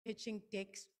pitching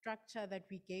deck structure that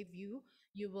we gave you,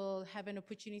 you will have an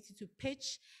opportunity to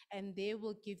pitch and they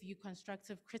will give you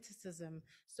constructive criticism.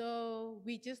 So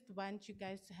we just want you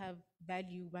guys to have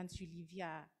value once you leave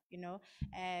here, you know,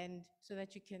 and so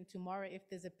that you can tomorrow, if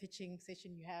there's a pitching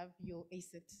session you have, you'll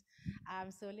ace it.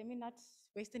 So let me not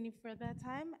waste any further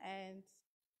time. And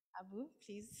Abu,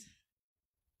 please.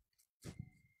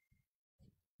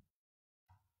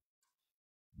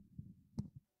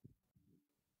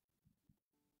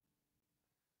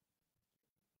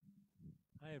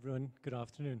 Hi, everyone. Good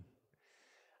afternoon.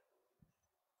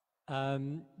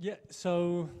 Yeah,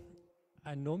 so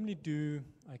I normally do,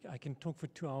 I can talk for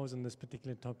 2 hours on this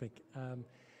particular topic,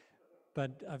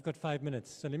 but I've got 5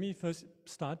 minutes. So let me first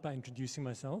start by introducing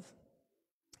myself.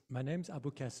 My name's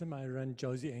Abu Qasim. I run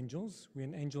Josie Angels. We're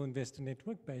an angel investor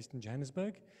network based in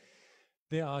Johannesburg.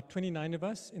 There are 29 of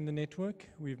us in the network.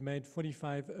 We've made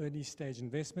 45 early stage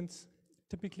investments,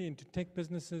 typically into tech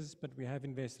businesses, but we have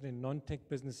invested in non-tech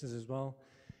businesses as well.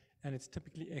 And it's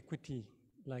typically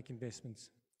equity-like investments.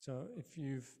 So if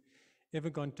you've ever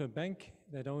gone to a bank,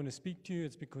 they don't want to speak to you,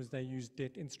 it's because they use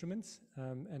debt instruments,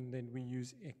 and then we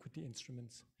use equity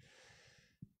instruments.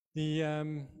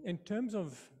 In terms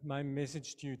of my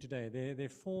message to you today, there are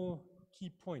 4 key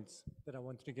points that I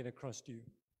wanted to get across to you.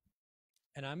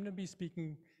 And I'm going to be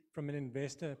speaking from an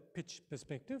investor pitch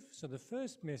perspective. So the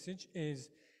first message is,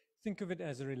 think of it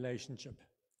as a relationship,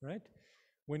 right?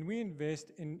 When we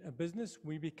invest in a business,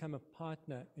 we become a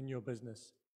partner in your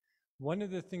business. One of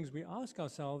the things we ask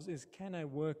ourselves is, can I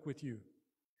work with you?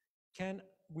 Can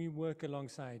we work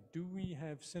alongside? Do we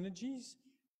have synergies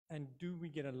and do we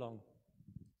get along?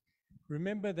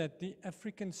 Remember that the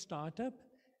African startup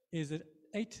is an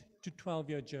 8 to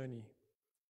 12-year journey.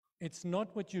 It's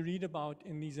not what you read about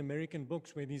in these American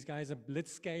books where these guys are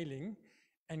blitzscaling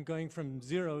and going from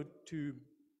 0 to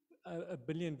a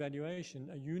billion valuation,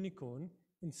 a unicorn,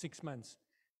 in 6 months.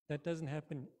 That doesn't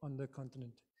happen on the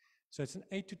continent. So it's an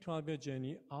 8 to 12-year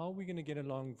journey. Are we going to get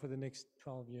along for the next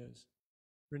 12 years?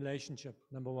 Relationship,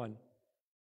 number 1.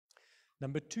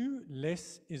 Number 2,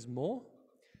 less is more.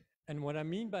 And what I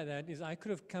mean by that is I could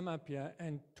have come up here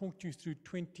and talked you through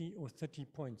 20 or 30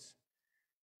 points,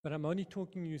 but I'm only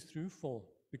talking you through 4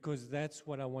 because that's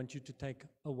what I want you to take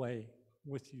away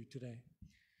with you today.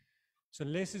 So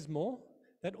less is more.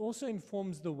 That also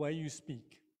informs the way you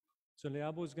speak. So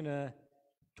Leabo is going to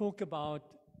talk about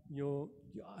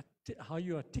how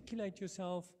you articulate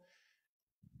yourself.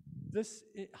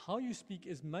 How you speak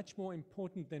is much more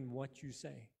important than what you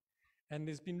say. And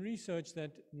there's been research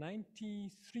that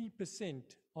 93%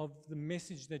 of the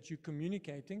message that you're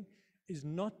communicating is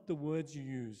not the words you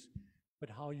use, but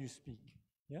how you speak,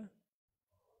 yeah?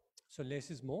 So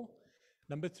less is more.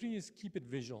 Number 3 is keep it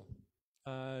visual.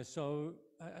 So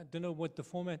I don't know what the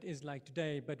format is like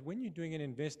today, but when you're doing an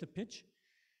investor pitch,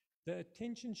 the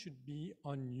attention should be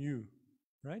on you,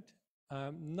 right?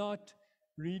 Not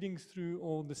reading through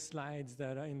all the slides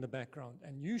that are in the background.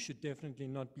 And you should definitely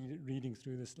not be reading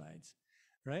through the slides,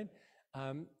 right?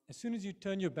 As soon as you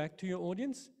turn your back to your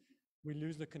audience, we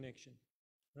lose the connection,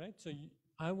 right? So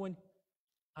I want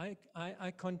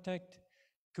eye contact,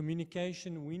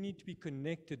 communication, we need to be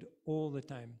connected all the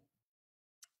time.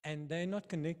 And they're not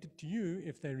connected to you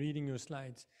if they're reading your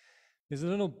slides. There's a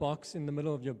little box in the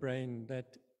middle of your brain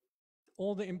that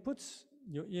all the inputs,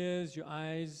 your ears, your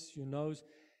eyes, your nose,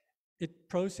 it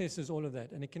processes all of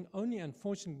that. And it can only,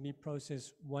 unfortunately,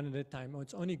 process one at a time, or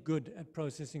it's only good at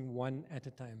processing one at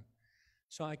a time.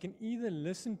 So I can either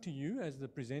listen to you as the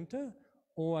presenter,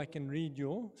 or I can read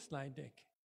your slide deck,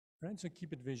 right? So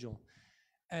keep it visual.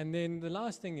 And then the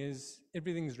last thing is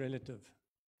everything's relative.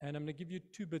 And I'm going to give you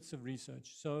 2 bits of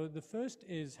research. So the first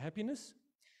is happiness.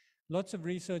 Lots of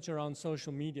research around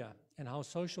social media and how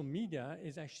social media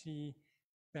is actually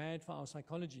bad for our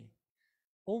psychology.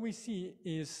 All we see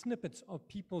is snippets of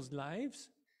people's lives,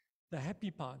 the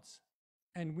happy parts.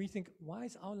 And we think, why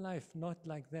is our life not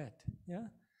like that? Yeah.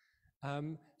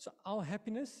 So our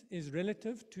happiness is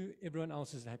relative to everyone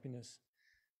else's happiness.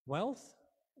 Wealth,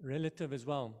 relative as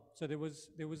well. So there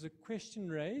was a question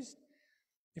raised.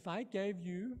 If I gave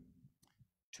you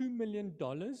 $2 million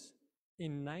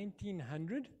in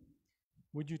 1900,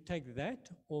 would you take that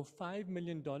or $5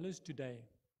 million today?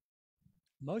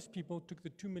 Most people took the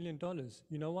 $2 million.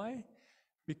 You know why?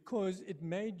 Because it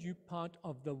made you part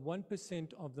of the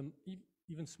 1% of the,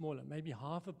 even smaller, maybe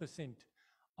 0.5%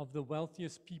 of the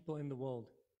wealthiest people in the world.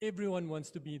 Everyone wants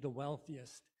to be the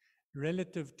wealthiest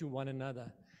relative to one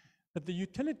another. But the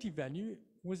utility value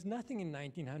was nothing in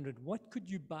 1900. What could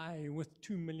you buy with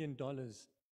 $2 million,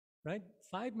 right?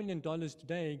 $5 million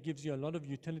today gives you a lot of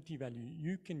utility value.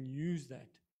 You can use that.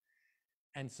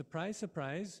 And surprise,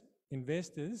 surprise,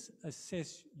 investors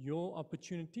assess your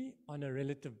opportunity on a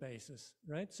relative basis,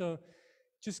 right? So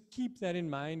just keep that in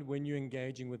mind when you're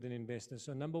engaging with an investor.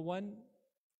 So number one,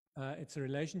 it's a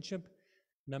relationship.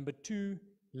 Number two,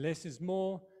 less is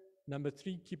more. Number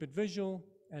three, keep it visual.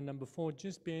 And number four,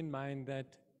 just bear in mind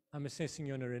that I'm assessing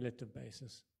you on a relative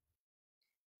basis.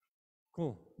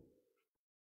 Cool.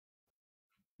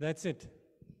 That's it.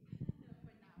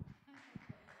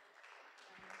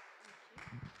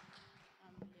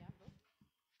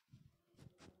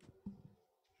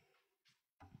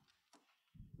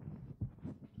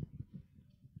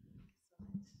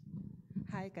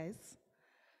 Hi, guys.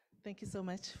 Thank you so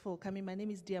much for coming. My name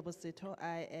is Diabo Seto.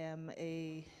 I am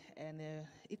an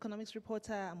economics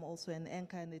reporter. I'm also an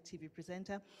anchor and a TV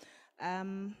presenter.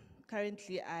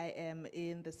 Currently, I am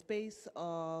in the space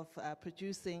of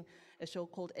producing a show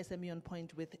called SME on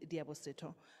Point with Diabo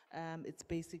Seto. It's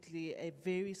basically a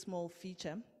very small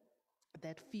feature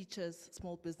that features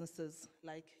small businesses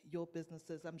like your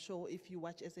businesses. I'm sure if you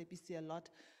watch SABC a lot,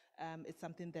 it's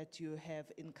something that you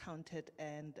have encountered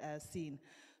and seen.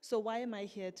 So why am I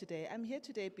here today? I'm here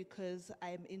today because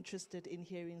I'm interested in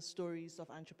hearing stories of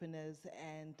entrepreneurs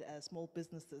and small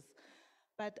businesses.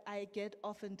 But I get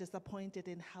often disappointed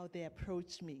in how they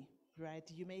approach me, right?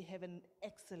 You may have an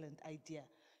excellent idea.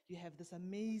 You have this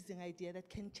amazing idea that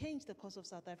can change the course of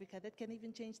South Africa, that can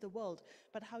even change the world.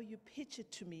 But how you pitch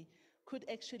it to me could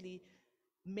actually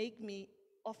make me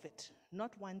off it,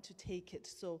 not want to take it.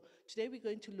 So today we're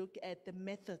going to look at the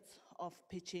methods of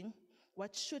pitching,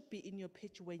 what should be in your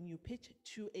pitch when you pitch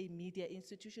to a media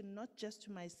institution, not just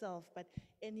to myself, but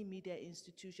any media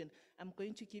institution. I'm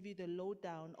going to give you the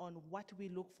lowdown on what we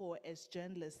look for as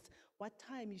journalists, what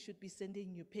time you should be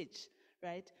sending your pitch,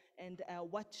 right? And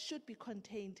what should be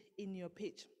contained in your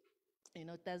pitch. You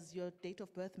know, does your date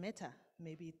of birth matter?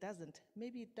 Maybe it doesn't.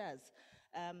 Maybe it does.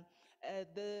 Um,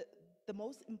 the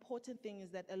most important thing is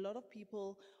that a lot of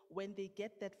people, when they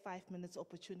get that 5 minutes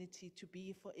opportunity to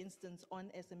be, for instance,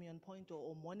 on SME on Point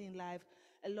or Morning Live,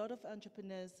 a lot of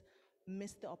entrepreneurs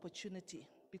miss the opportunity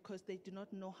because they do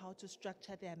not know how to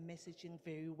structure their messaging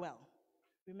very well.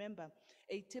 Remember,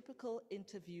 a typical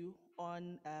interview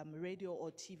on radio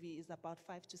or TV is about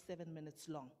 5 to 7 minutes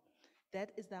long.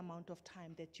 That is the amount of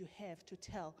time that you have to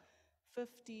tell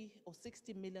 50 or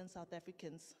 60 million South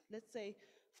Africans, let's say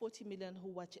 40 million who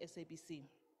watch SABC,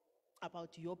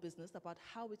 about your business, about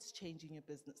how it's changing your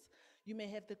business. You may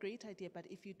have the great idea, but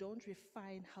if you don't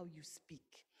refine how you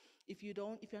speak, if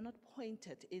you're not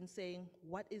pointed in saying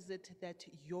what is it that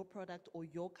your product or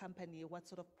your company, what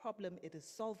sort of problem it is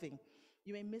solving,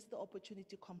 you may miss the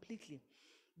opportunity completely.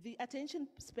 The attention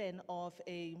span of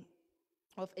a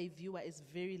viewer is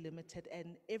very limited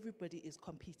and everybody is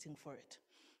competing for it.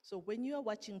 So when you are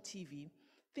watching TV,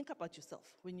 think about yourself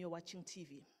when you're watching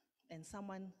TV and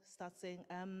someone starts saying,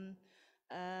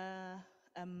 uh,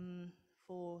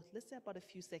 for let's say about a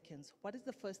few seconds, what is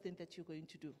the first thing that you're going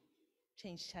to do?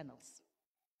 Change channels.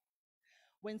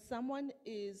 When someone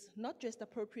is not dressed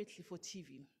appropriately for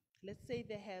TV, let's say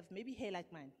they have maybe hair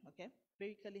like mine, okay?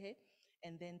 Very curly hair,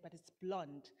 and then, but it's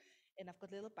blonde, and I've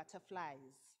got little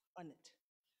butterflies on it.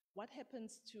 What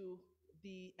happens to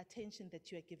the attention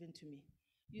that you are giving to me?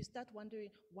 You start wondering,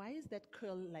 why is that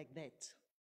curl like that?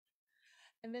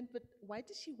 And then, but why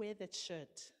does she wear that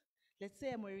shirt? Let's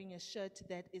say I'm wearing a shirt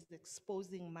that is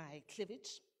exposing my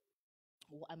cleavage,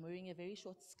 or I'm wearing a very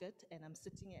short skirt and I'm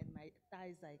sitting and my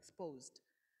thighs are exposed.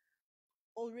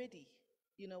 Already,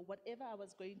 you know, whatever I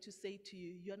was going to say to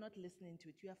you, you're not listening to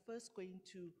it. You are first going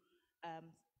to um,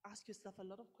 ask yourself a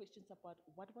lot of questions about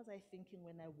what was I thinking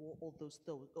when I wore all those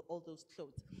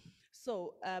clothes.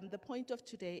 So the point of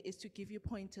today is to give you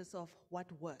pointers of what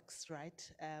works,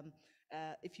 right?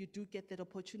 If you do get that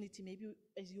opportunity, maybe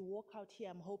as you walk out here,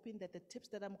 I'm hoping that the tips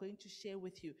that I'm going to share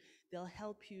with you, they'll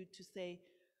help you to say,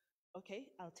 okay,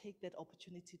 I'll take that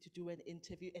opportunity to do an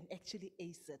interview and actually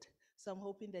ace it. So I'm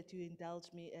hoping that you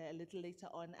indulge me a little later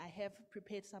on. I have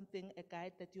prepared something, a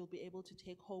guide that you'll be able to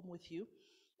take home with you,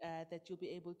 that you'll be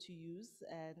able to use,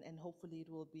 and hopefully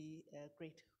it will be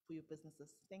great for your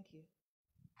businesses. Thank you.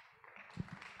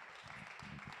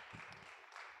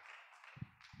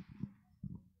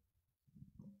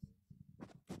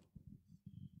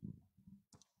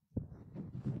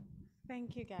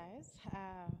 Thank you guys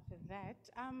for that.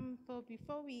 But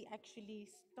before we actually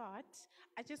start,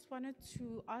 I just wanted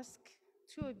to ask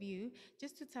two of you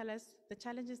just to tell us the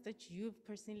challenges that you've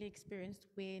personally experienced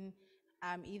when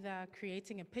either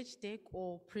creating a pitch deck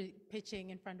or pitching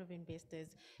in front of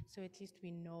investors. So at least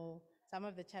we know some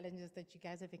of the challenges that you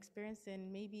guys have experienced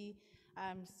and maybe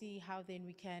see how then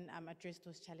we can address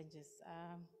those challenges.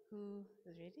 Who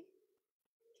is ready?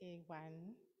 Okay,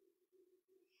 one,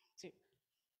 two.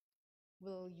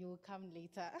 Will you come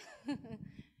later?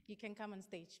 You can come on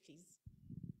stage, please.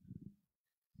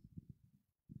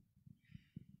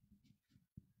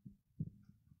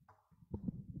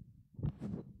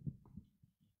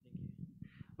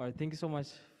 All right, thank you so much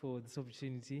for this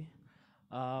opportunity.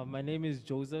 My name is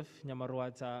Joseph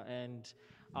Nyamaruata, and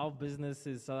our business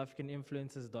is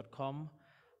SouthAfricanInfluencers.com.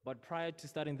 But prior to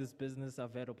starting this business,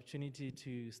 I've had opportunity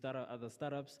to start other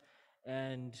startups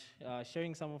and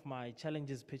sharing some of my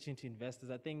challenges pitching to investors.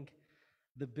 I think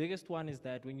the biggest one is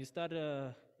that when you start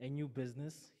a new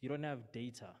business, you don't have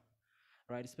data,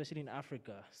 right? Especially in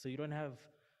Africa. So you don't have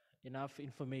enough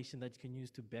information that you can use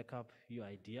to back up your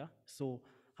idea. So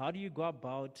how do you go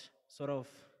about sort of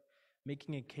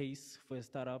making a case for a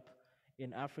startup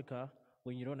in Africa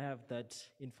when you don't have that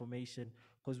information?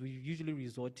 Because we usually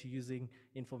resort to using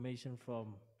information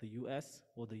from the US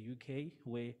or the UK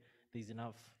where there's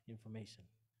enough information.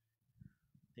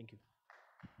 Thank you.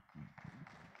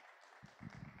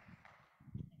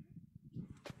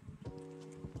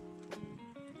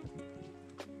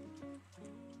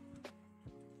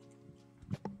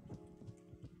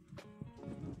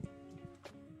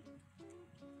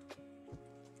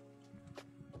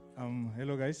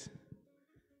 Hello guys.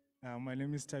 My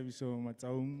name is Tabiso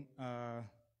Matsaung.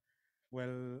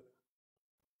 Well,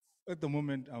 at the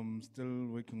moment, I'm still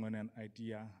working on an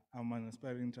idea. I'm an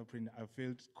aspiring entrepreneur. I've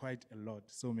failed quite a lot,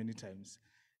 so many times.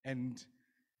 And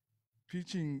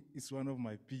pitching is one of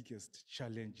my biggest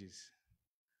challenges.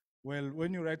 Well,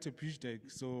 when you write a pitch deck,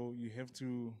 so you have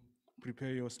to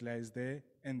prepare your slides there,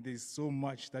 and there's so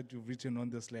much that you've written on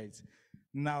the slides.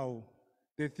 Now,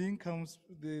 the thing comes,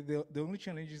 the only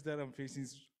challenges that I'm facing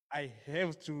is I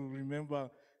have to remember,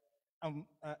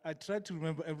 I try to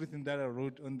remember everything that I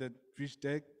wrote on that pitch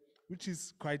deck, which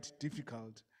is quite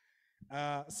difficult.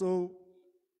 So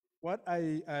what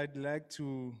I'd like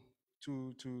to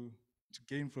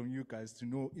gain from you guys to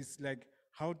know is like,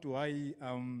 how do I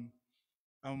um,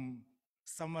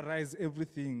 summarize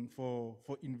everything for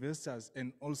investors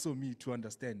and also me to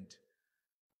understand?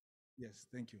 Yes,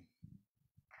 thank you.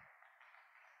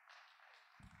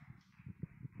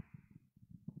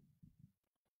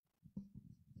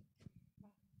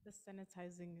 The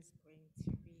sanitizing is going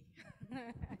to be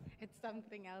it's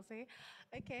something else, eh?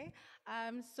 Okay.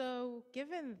 So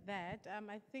given that,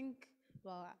 I think,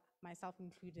 well, myself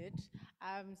included,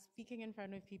 speaking in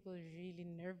front of people is really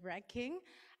nerve-wracking,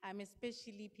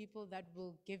 especially people that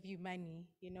will give you money.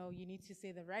 You know, you need to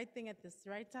say the right thing at this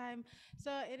right time.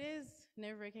 So it is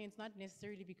nerve-wracking. It's not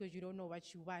necessarily because you don't know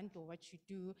what you want or what you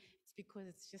do. It's because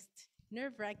it's just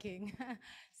nerve-wracking.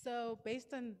 So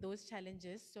based on those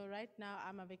challenges, so right now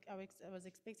I was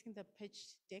expecting the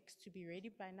pitch decks to be ready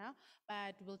by now,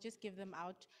 but we'll just give them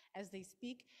out as they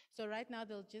speak. So right now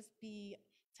they'll just be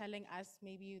telling us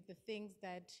maybe the things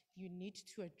that you need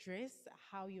to address,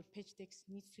 how your pitch decks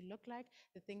needs to look like,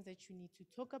 the things that you need to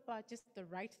talk about, just the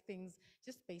right things,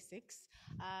 just basics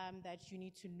that you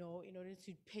need to know in order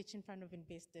to pitch in front of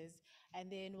investors. And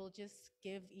then we'll just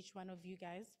give each one of you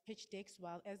guys pitch decks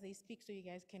while as they speak, so you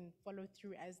guys can follow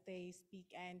through as they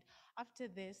speak. And after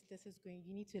this is going,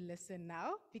 you need to listen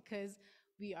now, because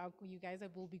you guys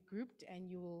will be grouped and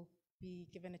you will be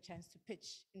given a chance to pitch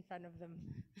in front of them.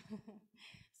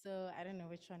 So I don't know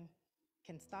which one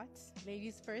can start.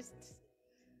 Ladies first.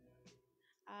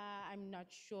 I'm not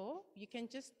sure. You can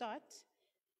just start.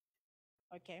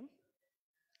 Okay.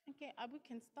 Okay, Abu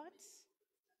can start.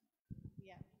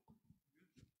 Yeah.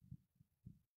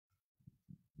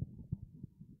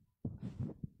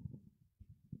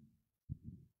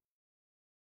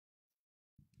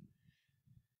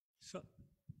 So,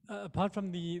 apart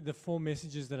from the four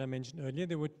messages that I mentioned earlier,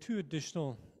 there were two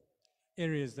additional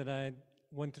areas that I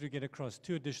wanted to get across,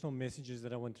 two additional messages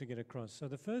that I wanted to get across. So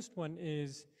the first one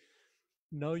is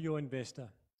know your investor.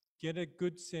 Get a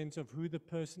good sense of who the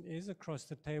person is across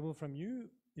the table from you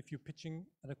if you're pitching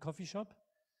at a coffee shop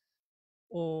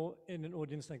or in an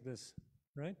audience like this,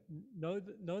 right? Know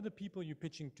the people you're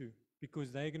pitching to,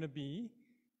 because they're going to be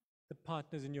the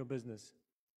partners in your business.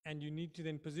 And you need to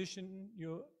then position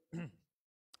your,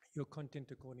 your content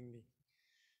accordingly.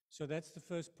 So that's the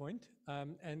first point.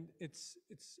 And it's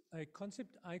a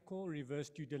concept I call reverse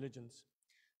due diligence.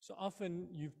 So often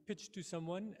you've pitched to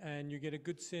someone and you get a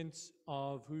good sense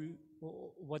of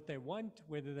what they want,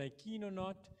 whether they're keen or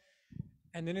not.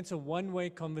 And then it's a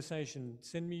one-way conversation.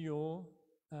 Send me your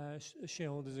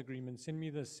shareholders agreement. Send me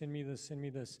this, send me this, send me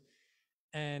this.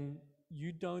 And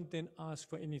you don't then ask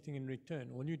for anything in return.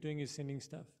 All you're doing is sending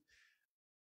stuff.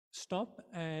 Stop,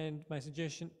 and my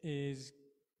suggestion is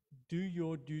do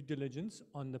your due diligence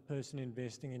on the person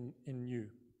investing in you.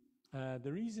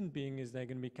 The reason being is they're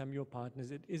going to become your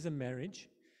partners. It is a marriage.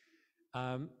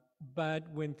 But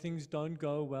when things don't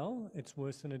go well, it's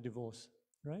worse than a divorce,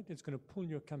 right? It's going to pull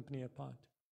your company apart.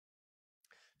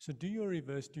 So do your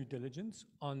reverse due diligence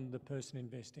on the person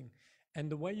investing. And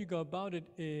the way you go about it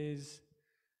is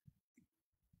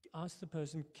ask the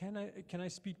person, can I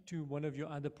speak to one of your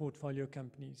other portfolio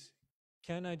companies?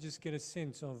 Can I just get a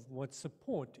sense of what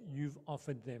support you've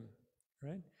offered them,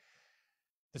 right?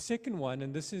 The second one,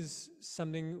 and this is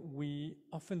something we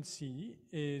often see,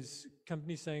 is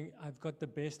companies saying, I've got the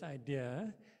best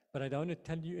idea, but I don't want to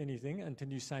tell you anything until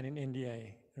you sign an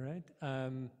NDA, right?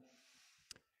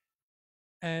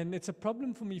 And it's a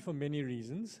problem for me for many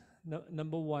reasons.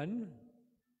 Number one,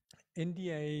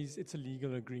 NDAs, it's a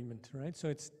legal agreement, right? So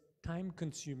it's time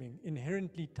consuming,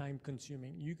 inherently time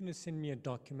consuming. You're going to send me a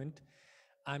document.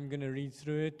 I'm going to read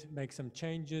through it, make some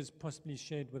changes, possibly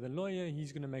share it with a lawyer.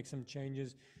 He's going to make some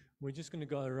changes. We're just going to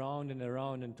go around and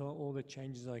around until all the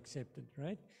changes are accepted,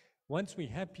 right? Once we're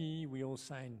happy, we all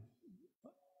sign.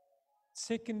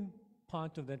 Second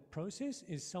part of that process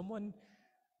is someone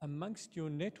amongst your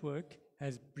network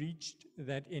has breached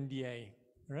that NDA,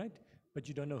 right? But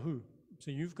you don't know who. So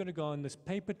you've got to go on this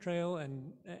paper trail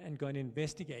and go and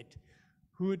investigate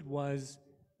who it was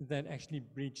that actually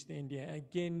breached the NDA.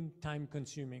 Again, time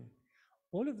consuming.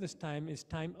 All of this time is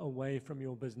time away from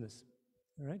your business,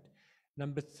 all right?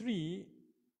 Number three,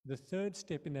 the third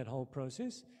step in that whole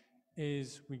process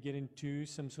is we get into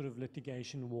some sort of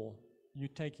litigation war. You're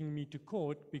taking me to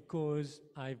court because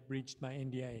I've breached my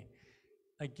NDA.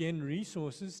 Again,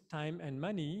 resources, time, and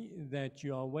money that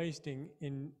you are wasting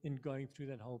in going through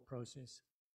that whole process.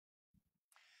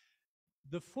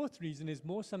 The fourth reason is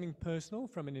more something personal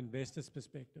from an investor's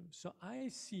perspective. So I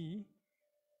see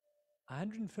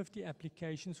 150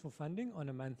 applications for funding on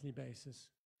a monthly basis,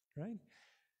 right?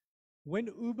 When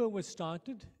Uber was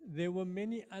started, there were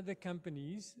many other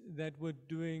companies that were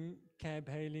doing cab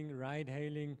hailing, ride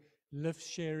hailing, Lyft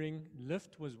sharing.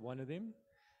 Lyft was one of them.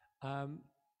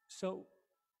 So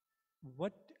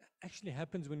what actually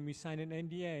happens when we sign an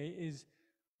NDA is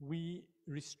we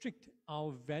restrict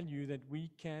our value that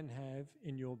we can have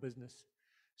in your business.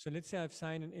 So let's say I've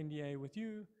signed an NDA with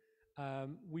you.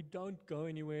 We don't go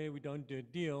anywhere, we don't do a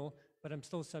deal, but I'm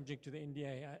still subject to the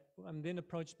NDA. I'm then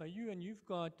approached by you, and you've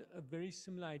got a very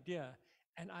similar idea,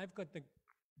 and I've got the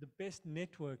best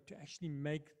network to actually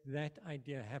make that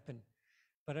idea happen.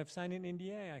 But I've signed an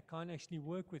NDA, I can't actually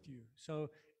work with you. So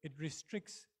it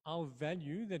restricts our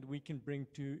value that we can bring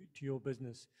to your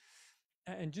business.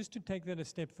 And just to take that a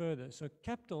step further, so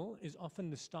capital is often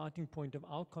the starting point of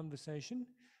our conversation,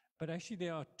 but actually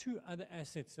there are two other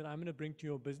assets that I'm going to bring to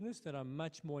your business that are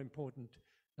much more important.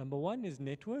 Number one is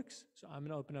networks, so I'm going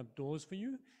to open up doors for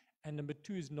you. And number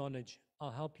two is knowledge.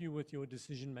 I'll help you with your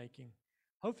decision making,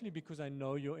 hopefully because I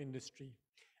know your industry.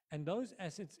 And those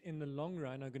assets in the long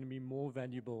run are going to be more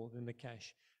valuable than the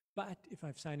cash. But if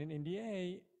I've signed an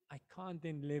NDA, I can't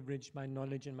then leverage my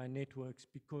knowledge and my networks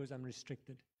because I'm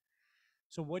restricted.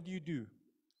 So what do?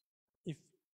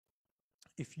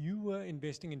 If you were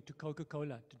investing into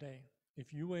Coca-Cola today,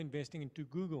 if you were investing into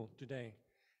Google today,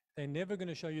 they're never going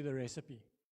to show you the recipe,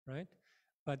 right?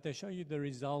 But they show you the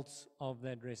results of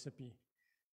that recipe.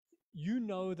 You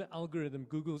know the algorithm,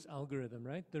 Google's algorithm,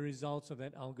 right? The results of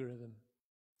that algorithm.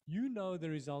 You know the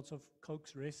results of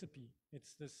Coke's recipe.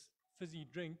 It's this fizzy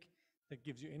drink that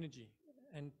gives you energy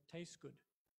and tastes good,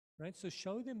 right? So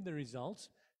show them the results.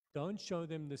 Don't show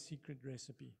them the secret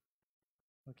recipe,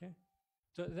 okay?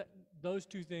 So those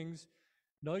two things,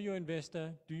 know your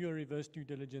investor, do your reverse due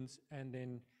diligence, and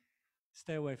then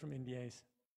stay away from NDAs.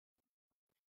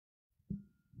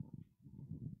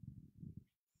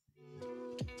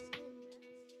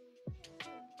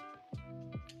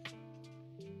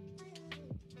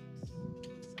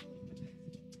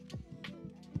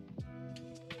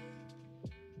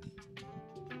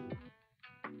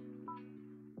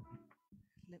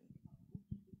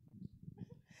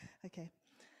 Okay.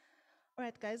 All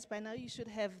right, guys, by now you should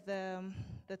have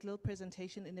that little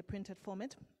presentation in a printed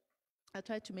format. I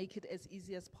tried to make it as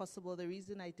easy as possible. The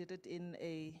reason I did it in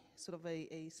a sort of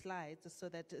a slide is so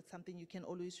that it's something you can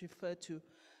always refer to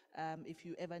if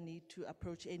you ever need to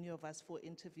approach any of us for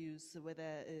interviews,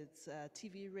 whether it's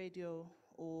TV, radio,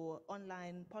 or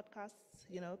online podcasts.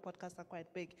 You know, podcasts are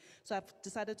quite big. So I've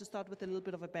decided to start with a little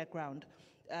bit of a background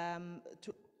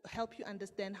to help you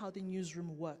understand how the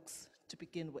newsroom works to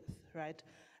begin with, right?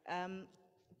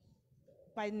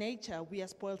 By nature, we are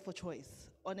spoiled for choice.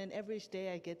 On an average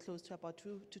day, I get close to about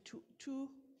 200 to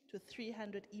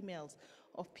 300 emails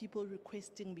of people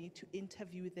requesting me to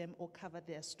interview them or cover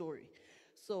their story.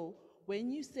 So when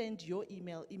you send your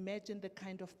email, imagine the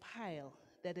kind of pile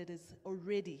that it is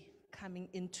already coming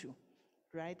into,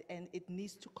 right? And it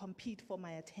needs to compete for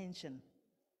my attention.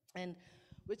 And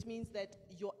which means that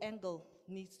your angle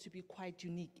needs to be quite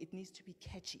unique. It needs to be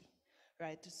catchy,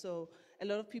 right? So a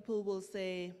lot of people will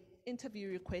say, interview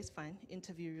request, fine,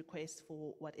 interview request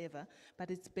for whatever,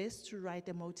 but it's best to write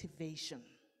a motivation.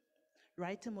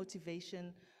 Write a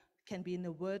motivation, can be in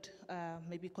a Word,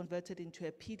 maybe converted into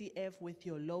a PDF with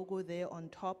your logo there on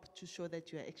top to show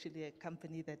that you're actually a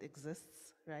company that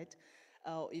exists, right?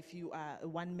 If you are a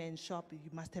one-man shop, you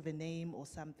must have a name or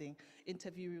something.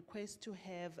 Interview request to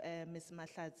have Ms.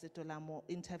 Mahlatse Tolamo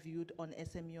interviewed on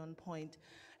SME On Point,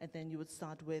 and then you would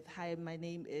start with, hi, my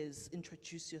name is,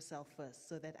 introduce yourself first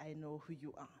so that I know who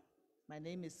you are. My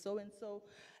name is so-and-so.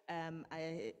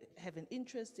 I have an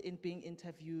interest in being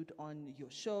interviewed on your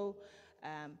show.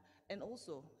 And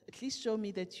also, at least show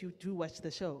me that you do watch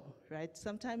the show, right?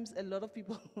 Sometimes a lot of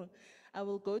people, I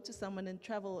will go to someone and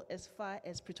travel as far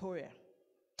as Pretoria.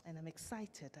 And I'm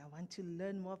excited. I want to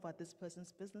learn more about this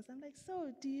person's business. I'm like,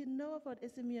 so, do you know about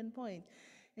SME On Point?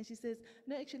 And she says,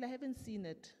 no, actually, I haven't seen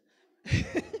it.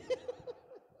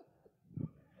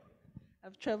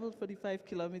 I've traveled 45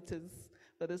 kilometers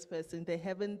for this person. They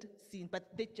haven't seen, but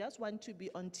they just want to be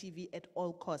on TV at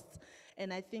all costs.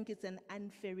 And I think it's an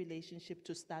unfair relationship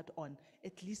to start on.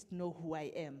 At least know who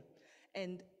I am.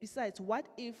 And besides, what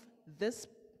if this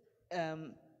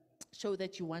show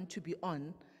that you want to be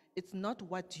on, it's not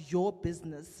what your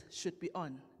business should be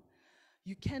on?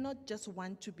 You cannot just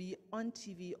want to be on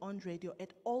TV, on radio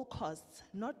at all costs,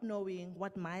 not knowing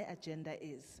what my agenda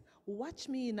is. Watch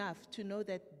me enough to know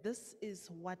that this is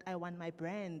what I want my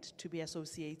brand to be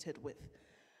associated with.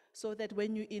 So that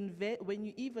when you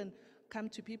even come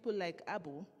to people like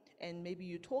Abu, and maybe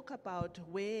you talk about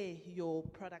where your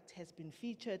product has been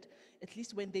featured, at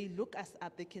least when they look us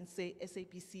up, they can say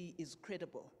SAPC is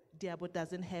credible. Diabo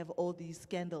doesn't have all these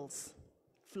scandals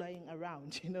flying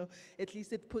around, you know. At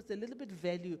least it puts a little bit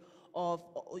value of,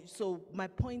 so my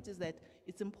point is that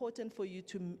it's important for you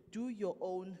to do your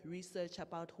own research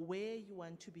about where you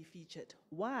want to be featured.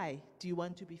 Why do you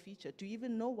want to be featured? Do you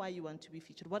even know why you want to be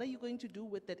featured? What are you going to do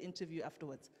with that interview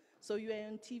afterwards? So you are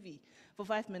on TV for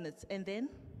 5 minutes, and then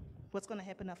what's going to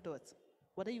happen afterwards?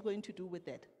 What are you going to do with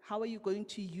that? How are you going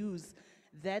to use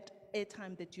that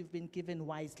airtime that you've been given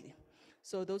wisely?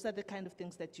 So those are the kind of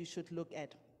things that you should look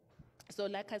at. So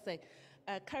like I say,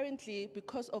 currently,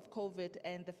 because of COVID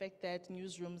and the fact that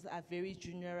newsrooms are very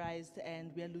juniorized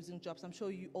and we are losing jobs, I'm sure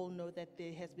you all know that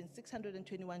there has been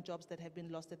 621 jobs that have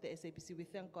been lost at the SAPC. We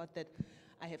thank God that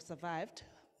I have survived,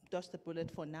 dodged the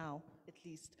bullet for now, at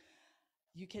least.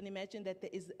 You can imagine that there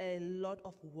is a lot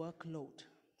of workload.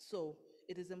 So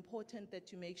it is important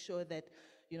that you make sure that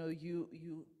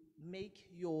you make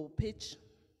your pitch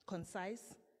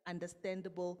concise,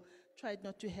 understandable. Try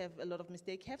not to have a lot of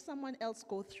mistake. Have someone else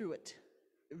go through it.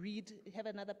 Read, have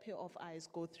another pair of eyes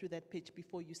go through that pitch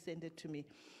before you send it to me.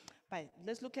 Right,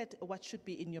 let's look at what should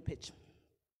be in your pitch.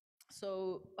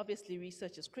 So obviously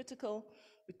research is critical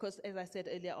because, as I said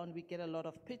earlier on, we get a lot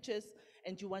of pitches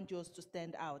and you want yours to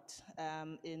stand out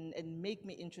and make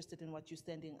me interested in what you're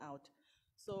standing out.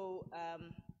 So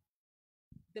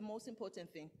the most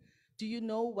important thing, do you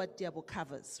know what Diabo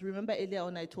covers? Remember earlier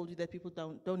on I told you that people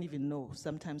don't even know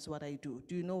sometimes what I do.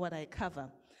 Do you know what I cover?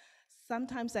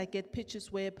 Sometimes I get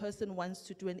pitches where a person wants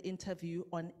to do an interview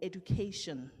on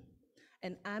education.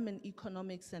 And I'm in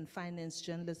economics and finance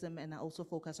journalism, and I also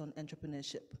focus on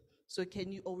entrepreneurship. So can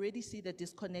you already see the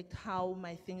disconnect, how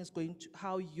my thing is going to,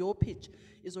 how your pitch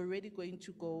is already going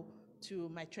to go to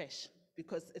my trash,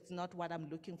 because it's not what I'm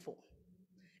looking for.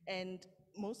 And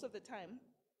most of the time,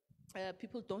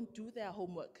 people don't do their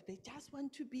homework. They just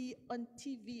want to be on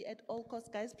TV at all costs.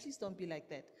 Guys, please don't be like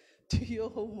that. Do your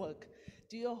homework.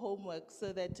 Do your homework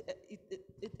so that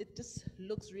it just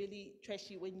looks really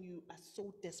trashy when you are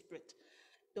so desperate.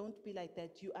 Don't be like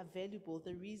that. You are valuable.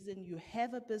 The reason you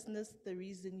have a business, the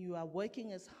reason you are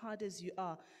working as hard as you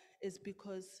are, is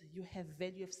because you have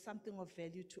value, you have something of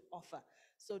value to offer.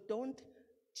 So don't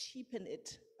cheapen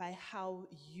it by how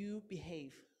you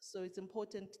behave. So it's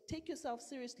important, take yourself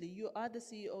seriously. You are the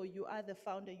CEO, you are the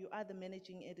founder, you are the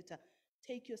managing editor.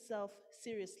 Take yourself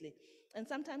seriously. And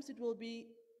sometimes it will be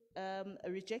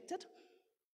rejected.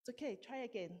 It's okay, try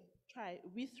again, try.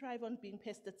 We thrive on being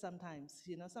pestered sometimes.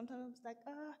 Sometimes it's like,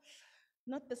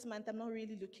 not this month, I'm not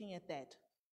really looking at that.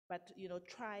 But,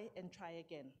 try and try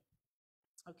again.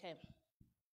 Okay.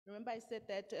 Remember I said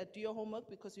that do your homework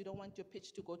because you don't want your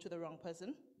pitch to go to the wrong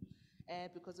person,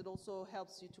 because it also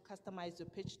helps you to customize your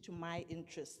pitch to my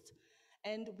interest.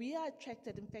 And we are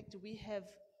attracted, in fact, we have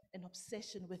an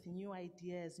obsession with new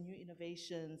ideas, new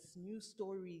innovations, new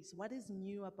stories. What is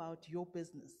new about your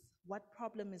business? What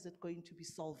problem is it going to be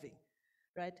solving?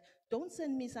 Right? Don't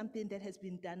send me something that has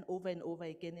been done over and over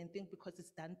again and think because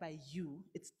it's done by you,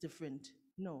 it's different.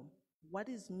 No. What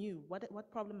is new?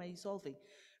 What problem are you solving?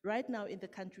 Right now in the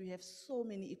country, we have so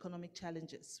many economic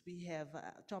challenges. We have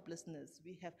joblessness.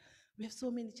 We have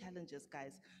so many challenges,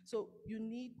 guys. So you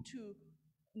need to,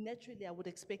 naturally, I would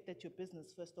expect that your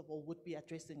business, first of all, would be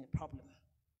addressing a problem.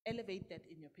 Elevate that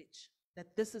in your pitch,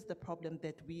 that this is the problem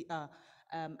that we are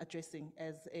addressing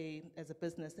as a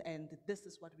business, and this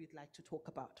is what we'd like to talk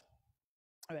about.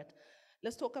 All right,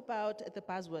 let's talk about the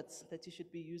buzzwords that you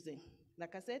should be using.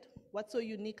 Like I said, what's so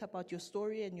unique about your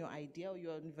story and your idea or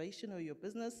your innovation or your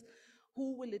business?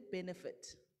 Who will it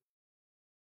benefit?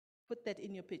 Put that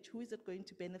in your pitch. Who is it going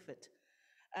to benefit?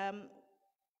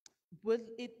 Will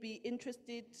it be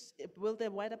interested, will the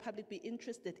wider public be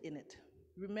interested in it?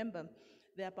 Remember,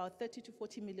 there are about 30 to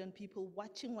 40 million people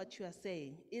watching what you are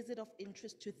saying. Is it of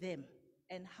interest to them?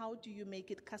 And how do you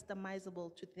make it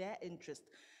customizable to their interest?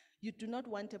 You do not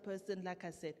want a person, like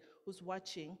I said, who's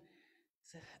watching,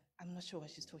 say, I'm not sure what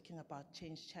she's talking about,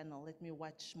 change channel, let me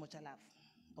watch Mojalav,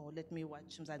 or let me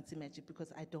watch Mzansi Magic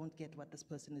because I don't get what this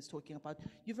person is talking about.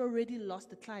 You've already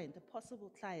lost a client, a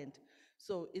possible client.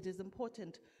 So it is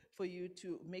important for you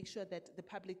to make sure that the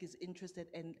public is interested.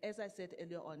 And as I said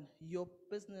earlier on, your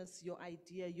business, your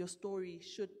idea, your story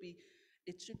should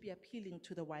be appealing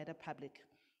to the wider public.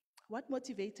 What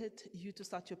motivated you to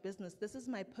start your business? This is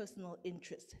my personal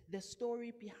interest. The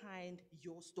story behind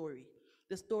your story,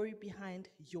 the story behind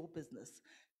your business.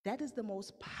 That is the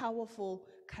most powerful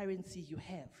currency you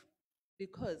have,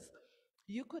 because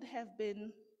you could have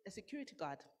been a security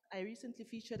guard. I recently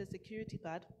featured a security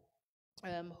guard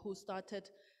who started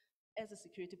as a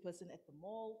security person at the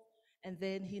mall, and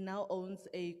then he now owns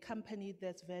a company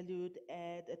that's valued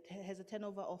at, has a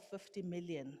turnover of 50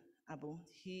 million. Abu.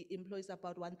 He employs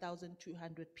about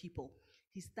 1,200 people.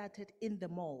 He started in the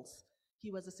malls.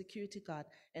 He was a security guard,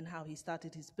 and how he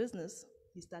started his business,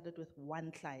 he started with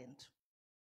one client.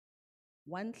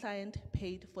 One client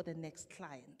paid for the next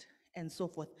client, and so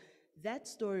forth. That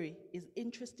story is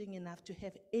interesting enough to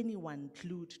have anyone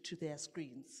glued to their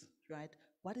screens, right?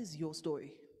 What is your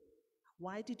story?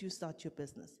 Why did you start your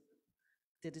business?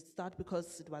 Did it start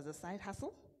because it was a side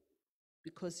hustle?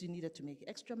 Because you needed to make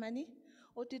extra money?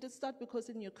 Or did it start because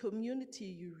in your community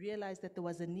you realized that there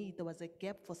was a need, there was a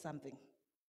gap for something?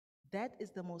 That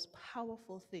is the most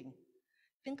powerful thing.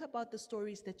 Think about the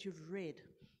stories that you've read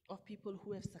of people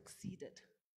who have succeeded.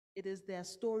 It is their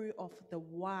story of the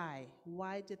why.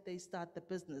 Why did they start the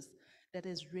business that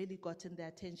has really gotten the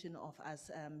attention of us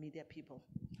media people?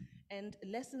 And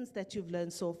lessons that you've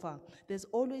learned so far. There's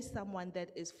always someone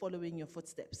that is following your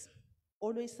footsteps.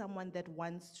 Always someone that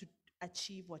wants to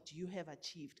achieve what you have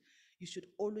achieved. You should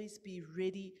always be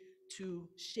ready to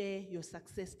share your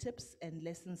success tips and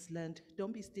lessons learned.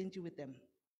 Don't be stingy with them.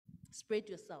 Spread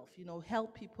yourself,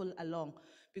 help people along,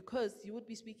 because you would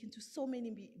be speaking to so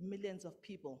many millions of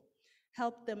people.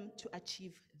 Help them to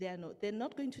achieve their note. They're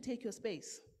not going to take your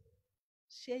space.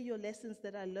 Share your lessons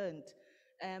that are learned.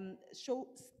 Show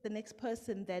the next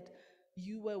person that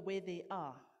you were where they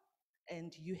are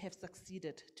and you have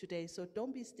succeeded today. So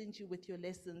don't be stingy with your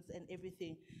lessons and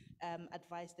everything,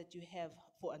 advice that you have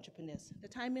for entrepreneurs. The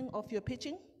timing of your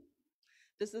pitching,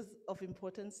 this is of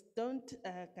importance. Don't,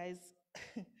 guys,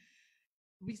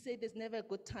 we say there's never a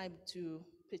good time to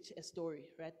pitch a story,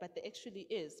 right? But there actually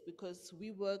is, because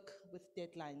we work with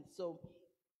deadlines. So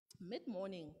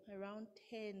mid-morning, around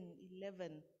 10,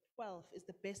 11, 12 is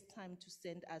the best time to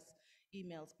send us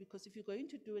emails, because if you're going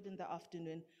to do it in the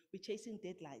afternoon, we're chasing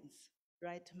deadlines,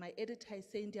 right? My editor is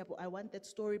saying, Diabo, I want that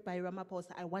story by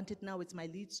Ramaphosa. I want it now. It's my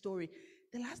lead story.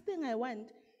 The last thing I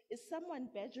want is someone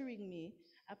badgering me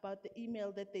about the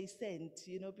email that they sent,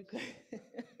 because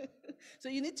so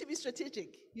you need to be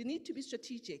strategic. You need to be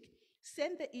strategic.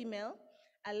 Send the email,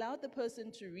 allow the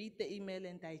person to read the email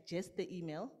and digest the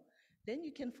email. Then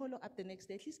you can follow up the next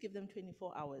day. At least give them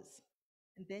 24 hours.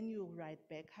 And then you'll write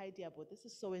back, hi Diabo, this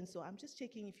is so-and-so. I'm just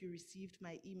checking if you received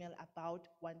my email about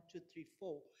 1, 2, 3,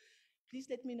 4. Please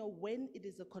let me know when it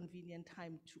is a convenient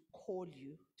time to call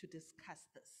you to discuss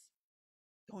this.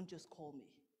 Don't just call me.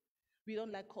 We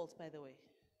don't like calls, by the way.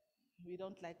 We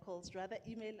don't like calls. Rather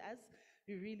email us.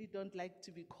 We really don't like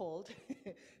to be called.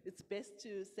 It's best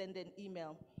to send an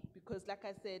email, because like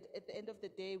I said, at the end of the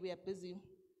day, we are busy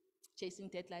chasing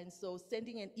deadlines. So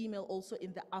sending an email also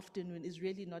in the afternoon is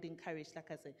really not encouraged,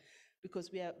 like I said,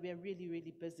 because we are really,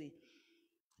 really busy.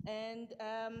 And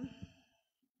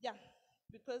yeah,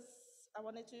 because I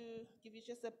wanted to give you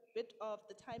just a bit of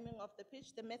the timing of the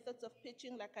pitch, the methods of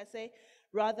pitching. Like I say,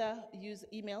 rather use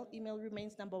email. Email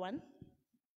remains number one.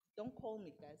 Don't call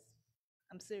me, guys.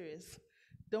 I'm serious.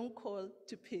 Don't call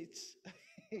to pitch.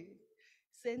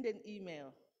 Send an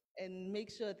email and make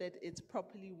sure that it's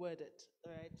properly worded,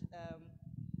 all right?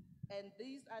 And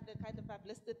these are the kind of, I've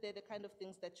listed there, the kind of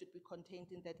things that should be contained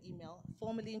in that email.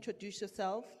 Formally introduce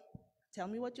yourself. Tell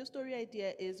me what your story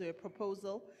idea is or a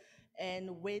proposal,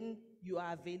 and when you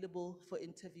are available for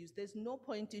interviews. There's no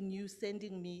point in you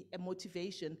sending me a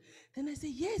motivation. Then I say,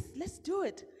 yes, let's do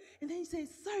it. And then you say,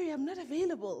 sorry, I'm not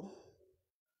available.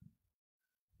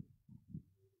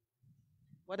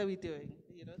 What are we doing?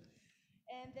 You know?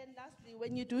 And then lastly,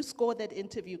 when you do score that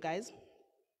interview, guys,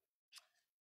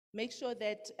 make sure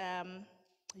that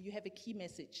you have a key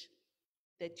message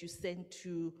that you send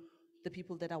to the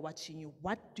people that are watching you.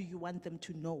 What do you want them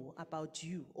to know about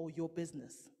you or your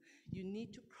business? You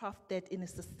need to craft that in a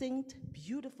succinct,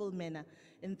 beautiful manner,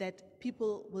 and that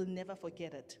people will never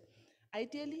forget it.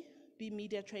 Ideally, be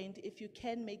media trained. If you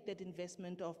can make that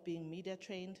investment of being media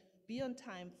trained, be on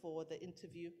time for the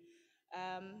interview.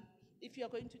 If you're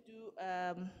going to do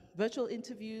virtual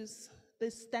interviews, the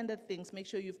standard things, make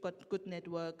sure you've got good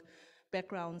network,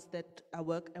 backgrounds that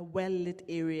are a well-lit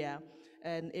area,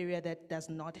 an area that does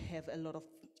not have a lot of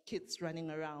kids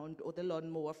running around or the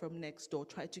lawnmower from next door.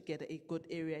 Try to get a good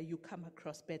area you come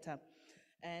across better.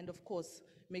 And of course,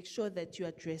 make sure that you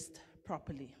are dressed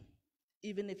properly,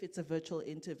 even if it's a virtual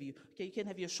interview. Okay, you can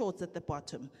have your shorts at the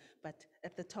bottom, but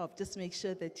at the top, just make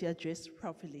sure that you're dressed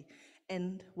properly.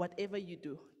 And whatever you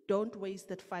do, don't waste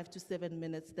that 5 to 7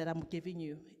 minutes that I'm giving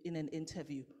you in an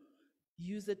interview.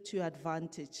 Use it to your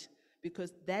advantage,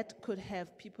 because that could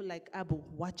have people like Abu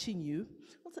watching you.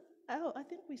 Also, oh, I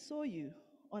think we saw you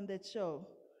on that show.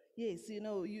 Yes,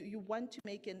 you want to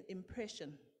make an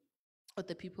impression of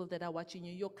the people that are watching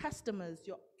you. Your customers,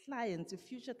 your clients, your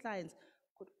future clients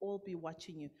could all be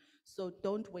watching you. So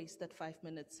don't waste that 5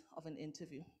 minutes of an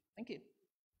interview. Thank you.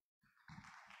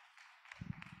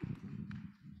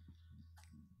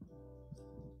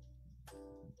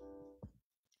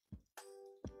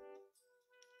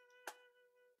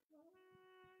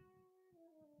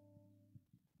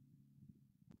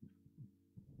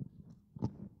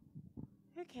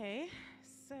 Okay,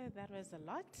 so that was a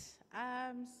lot.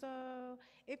 So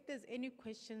if there's any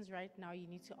questions right now you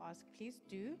need to ask, please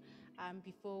do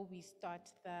before we start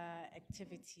the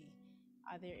activity.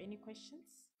 Are there any questions?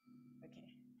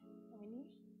 Okay. How many?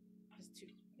 Just two.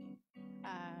 Okay.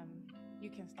 You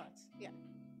can start. Yeah.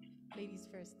 Ladies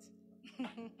first.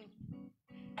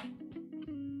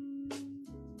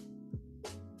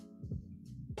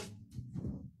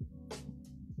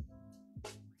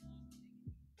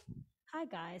 Hi,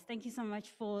 guys. Thank you so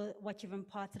much for what you've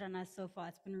imparted on us so far.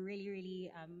 It's been really,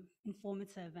 really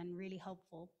informative and really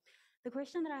helpful. The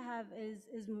question that I have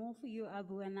is more for you,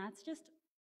 Abu, and that's just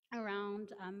around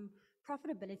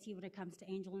profitability when it comes to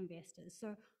angel investors.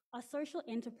 So are social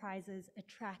enterprises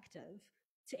attractive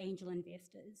to angel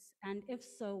investors? And if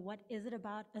so, what is it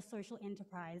about a social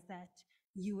enterprise that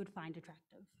you would find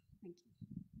attractive? Thank you.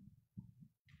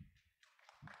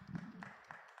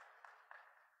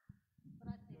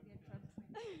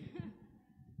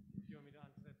 Do you want me to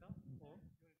answer that now? Or?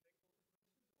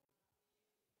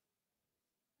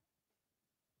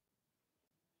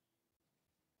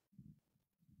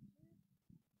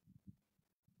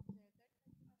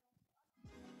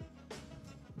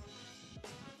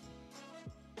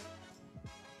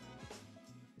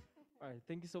 All right,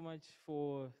 thank you so much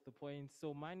for the points.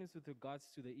 So mine is with regards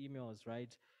to the emails,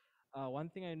 right? One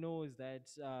thing I know is that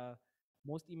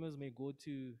most emails may go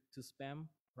to spam,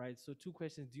 right? So two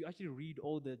questions: do you actually read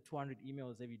all the 200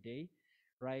 emails every day,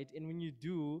 right? And when you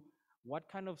do, what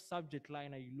kind of subject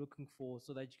line are you looking for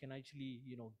so that you can actually,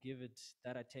 give it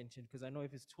that attention? Because I know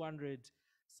if it's 200,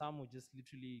 some will just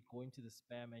literally go into the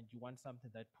spam, and you want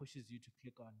something that pushes you to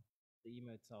click on the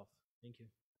email itself. Thank you.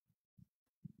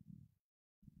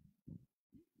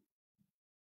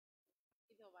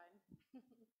 Either one.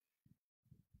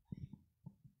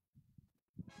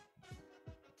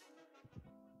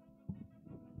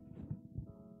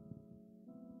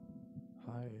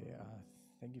 Hi,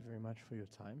 thank you very much for your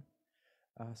time.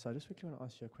 So I just quickly want to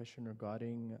ask you a question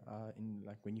regarding in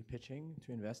like when you're pitching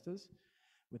to investors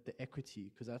with the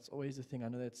equity, because that's always the thing. I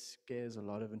know that scares a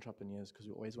lot of entrepreneurs because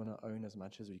we always want to own as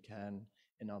much as we can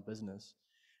in our business.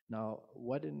 Now,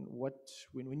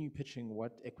 when you're pitching,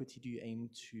 what equity do you aim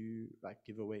to like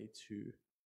give away to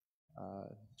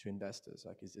investors?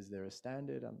 Like, is there a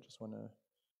standard?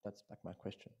 That's like my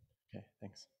question. Okay,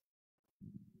 thanks.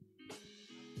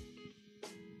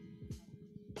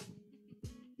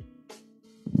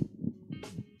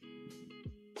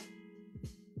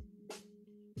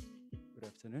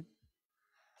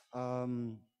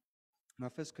 Um, my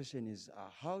first question is,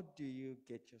 how do you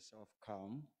get yourself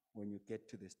calm when you get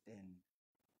to the stand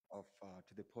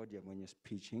to the podium when you're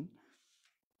speaking?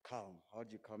 Calm, how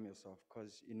do you calm yourself?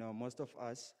 Because, most of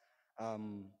us,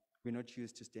 we're not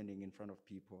used to standing in front of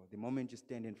people. The moment you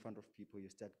stand in front of people, you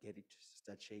start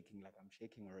shaking, like I'm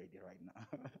shaking already right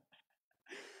now.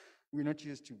 We're not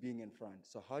used to being in front.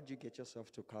 So how do you get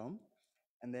yourself to calm?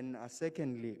 And then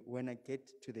secondly, when I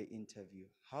get to the interview,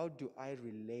 how do I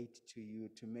relate to you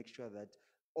to make sure that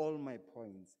all my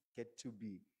points get to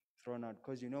be thrown out?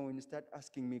 Because when you start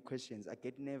asking me questions, I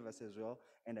get nervous as well,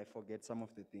 and I forget some of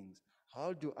the things.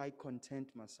 How do I content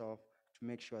myself to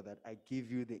make sure that I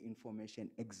give you the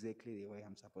information exactly the way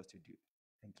I'm supposed to do?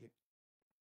 Thank you.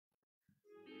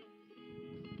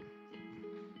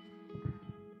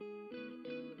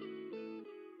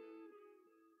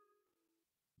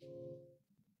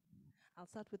 I'll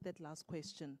start with that last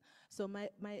question. So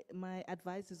my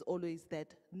advice is always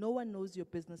that no one knows your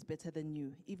business better than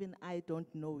you. Even I don't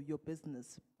know your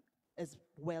business as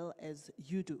well as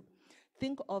you do.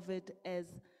 Think of it as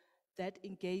that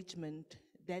engagement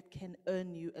that can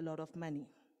earn you a lot of money,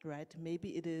 right? Maybe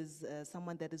it is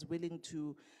someone that is willing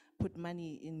to put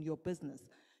money in your business.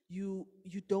 You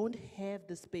don't have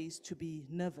the space to be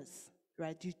nervous,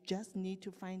 right? You just need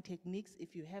to find techniques.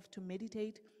 If you have to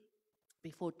meditate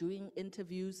before doing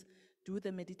interviews, do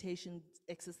the meditation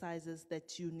exercises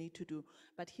that you need to do.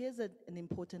 But here's an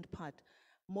important part.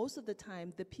 Most of the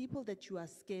time, the people that you are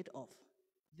scared of,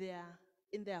 they're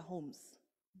in their homes.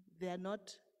 They're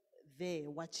not there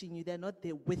watching you, they're not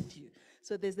there with you.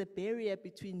 So there's a barrier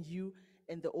between you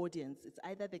and the audience. It's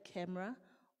either the camera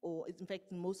or, in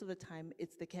fact, most of the time,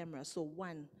 it's the camera. So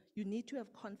one, you need to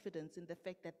have confidence in the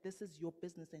fact that this is your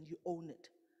business and you own it.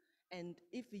 And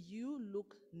if you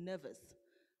look nervous,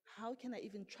 how can I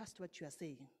even trust what you are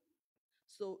saying?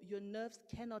 So your nerves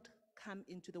cannot come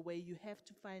into the way. You have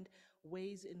to find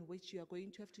ways in which you are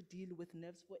going to have to deal with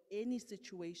nerves for any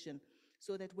situation,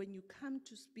 so that when you come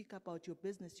to speak about your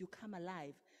business, you come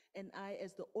alive. And I,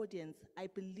 as the audience, I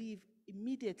believe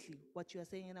immediately what you are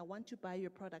saying, and I want to buy your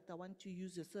product, I want to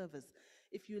use your service.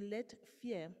 If you let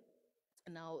fear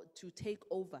now to take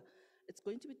over, it's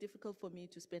going to be difficult for me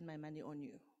to spend my money on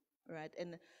you, right?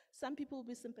 And some people will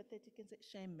be sympathetic and say,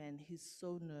 shame, man, he's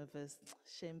so nervous,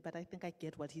 shame, but I think I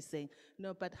get what he's saying.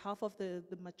 No, but half of the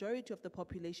majority of the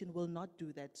population will not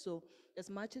do that. So as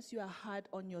much as you are hard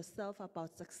on yourself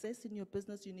about success in your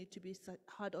business, you need to be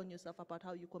hard on yourself about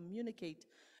how you communicate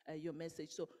your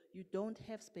message. So you don't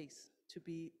have space to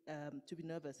be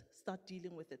nervous. Start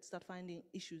dealing with it. Start finding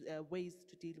issues, ways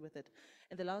to deal with it.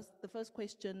 And the first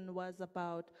question was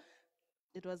about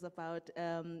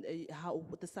how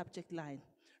the subject line,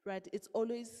 right? It's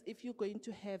always, if you're going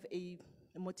to have a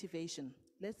motivation,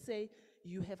 let's say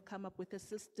you have come up with a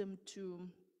system to,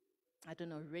 I don't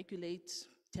know, regulate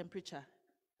temperature,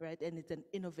 right? And it's an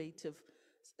innovative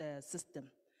system.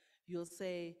 You'll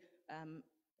say,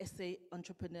 essay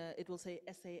entrepreneur, it will say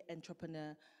essay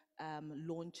entrepreneur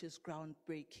launches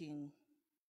groundbreaking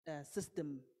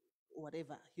system,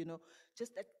 whatever,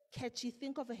 just a catchy.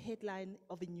 Think of a headline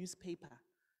of a newspaper.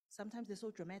 Sometimes they're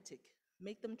so dramatic.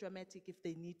 Make them dramatic if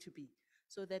they need to be,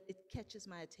 so that it catches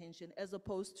my attention, as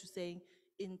opposed to saying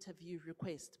interview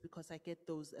request, because I get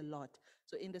those a lot.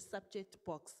 So in the subject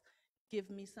box, give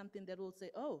me something that will say,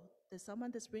 oh, there's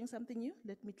someone that's bringing something new,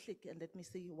 let me click and let me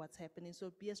see what's happening.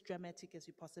 So be as dramatic as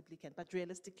you possibly can, but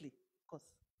realistically, of course.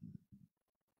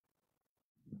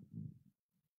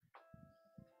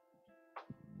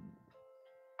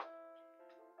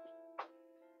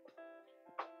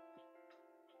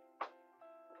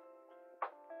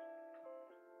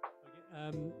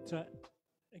 So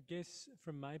I guess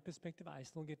from my perspective, I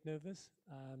still get nervous.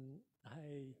 I'm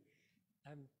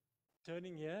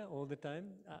turning here all the time.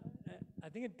 I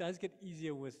think it does get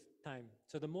easier with time.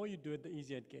 So the more you do it, the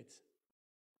easier it gets.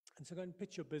 And so go and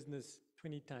pitch your business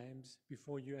 20 times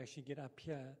before you actually get up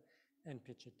here and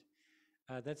pitch it.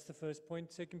 That's the first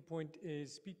point. Second point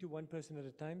is speak to one person at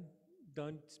a time.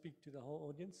 Don't speak to the whole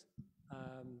audience.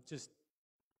 Just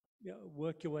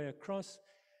work your way across.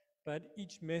 But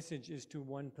each message is to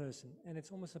one person, and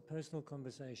it's almost a personal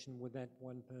conversation with that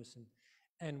one person.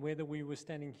 And whether we were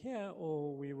standing here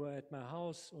or we were at my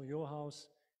house or your house,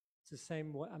 it's the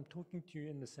same way. I'm talking to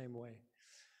you in the same way.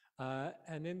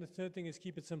 And then the third thing is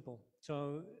keep it simple.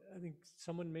 So I think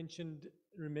someone mentioned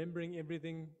remembering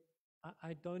everything.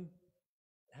 I don't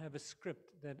have a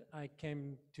script that I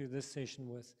came to this session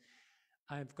with.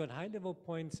 I've got high-level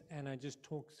points, and I just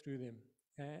talk through them.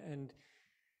 And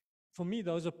for me,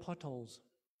 those are potholes.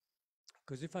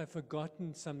 Because if I've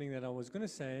forgotten something that I was going to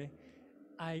say,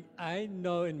 I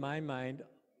know in my mind,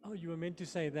 Oh, you were meant to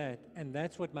say that, and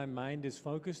that's what my mind is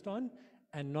focused on,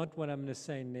 and not what I'm going to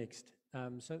say next.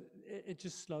 So it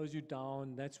just slows you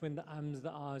down. That's when the ums,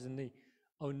 the ahs, and the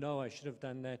oh no, I should have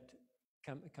done that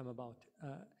come about.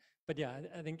 But yeah,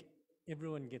 I think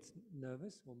everyone gets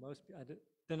nervous, or most. I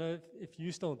don't know if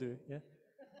you still do. Yeah.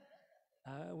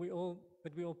 But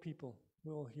we're all people.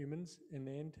 We're all humans in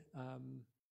the end.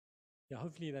 Yeah,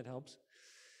 hopefully that helps.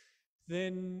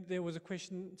 Then there was a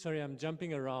question, sorry, I'm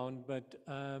jumping around, but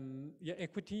yeah,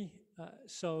 equity.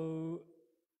 So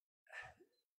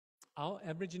our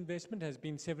average investment has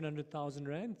been 700,000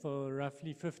 Rand for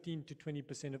roughly 15 to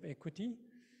 20% of equity.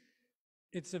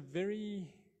 It's a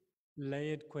very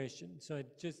layered question, so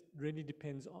it just really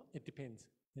depends. It depends.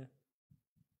 Yeah.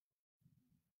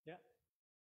 Yeah.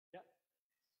 Yeah.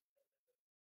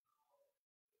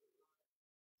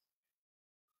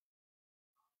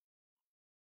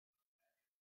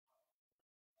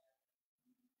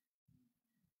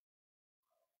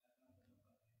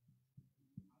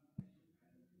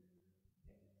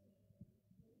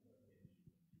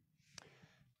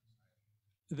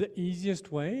 The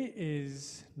easiest way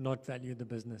is not value the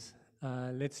business.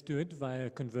 Let's do it via a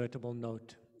convertible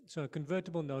note. So a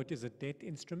convertible note is a debt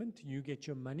instrument. You get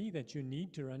your money that you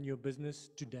need to run your business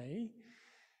today,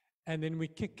 and then we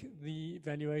kick the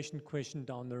valuation question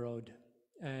down the road.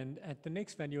 And at the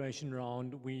next valuation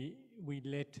round, we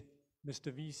let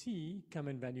Mr. VC come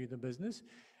and value the business,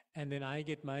 and then I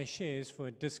get my shares for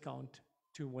a discount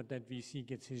to what that VC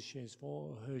gets his shares for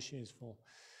or her shares for.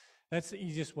 That's the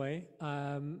easiest way.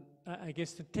 I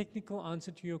guess the technical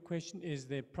answer to your question is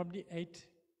there are probably 8,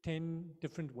 10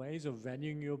 different ways of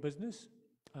valuing your business.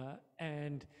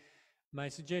 And my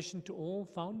suggestion to all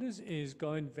founders is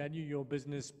go and value your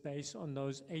business based on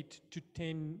those 8 to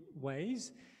 10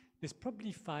 ways. There's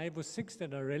probably 5 or 6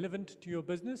 that are relevant to your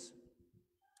business.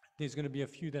 There's going to be a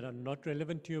few that are not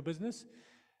relevant to your business.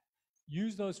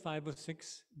 Use those 5 or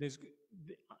 6. There's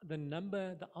the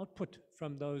number, the output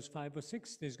from those 5 or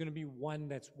 6, there's going to be one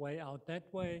that's way out that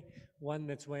way, one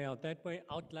that's way out that way.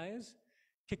 Outliers,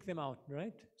 kick them out,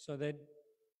 right? So that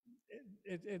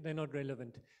they're not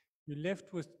relevant. You're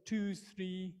left with 2,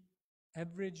 3,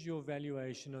 average your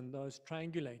valuation on those,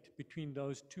 triangulate between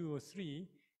those 2 or 3,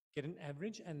 get an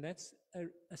average, and that's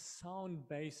a sound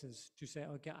basis to say,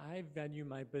 okay, I value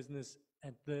my business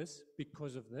at this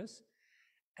because of this.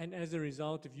 And as a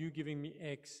result of you giving me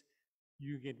X,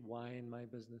 you get Y in my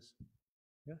business.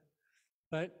 Yeah.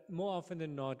 But more often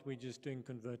than not, we're just doing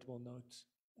convertible notes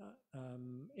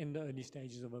in the early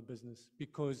stages of a business,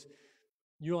 because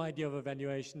your idea of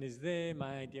evaluation is there,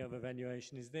 my idea of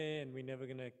evaluation is there, and we're never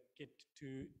going to get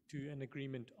to an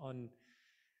agreement on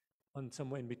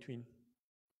somewhere in between.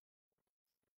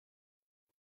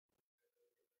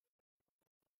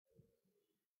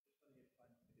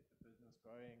 Business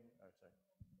growing. Oh, sorry.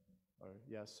 Oh,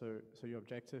 yeah. So your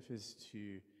objective is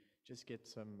to just get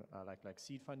some like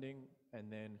seed funding,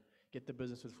 and then get the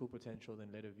business with full potential, then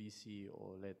let a VC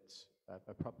or let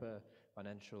a proper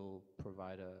financial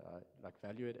provider like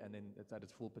value it, and then it's at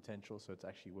its full potential, so it's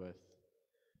actually worth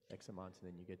X amount,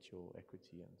 and then you get your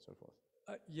equity and so forth.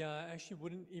 Yeah, I actually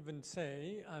wouldn't even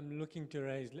say I'm looking to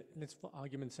raise, let's for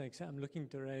argument's sake say I'm looking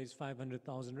to raise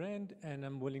 500,000 Rand and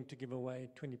I'm willing to give away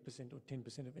 20% or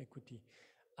 10% of equity.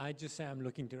 I just say I'm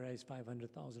looking to raise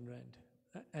 500,000 Rand,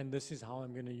 and this is how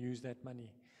I'm going to use that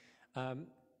money.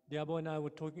 Diabo and I were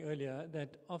talking earlier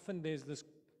that often there's this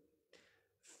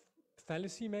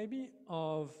fallacy maybe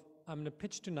of I'm going to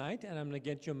pitch tonight and I'm going to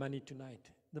get your money tonight.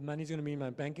 The money's going to be in my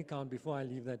bank account before I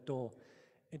leave that door.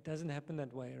 It doesn't happen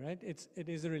that way, right? It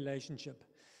is a relationship.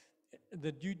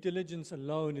 The due diligence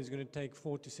alone is going to take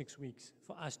 4 to 6 weeks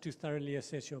for us to thoroughly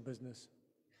assess your business.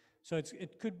 So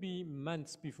it could be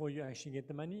months before you actually get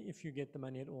the money, if you get the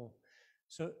money at all.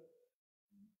 So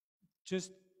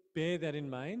just bear that in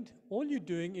mind. All you're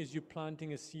doing is you're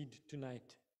planting a seed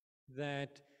tonight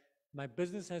that my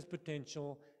business has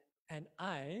potential and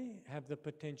I have the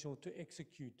potential to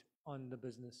execute on the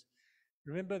business.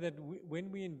 Remember that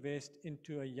when we invest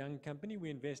into a young company,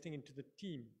 we're investing into the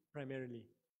team primarily.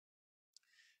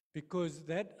 Because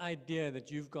that idea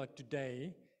that you've got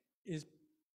today is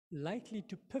likely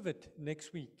to pivot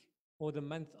next week or the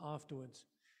month afterwards.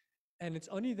 And it's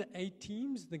only the A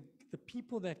teams, the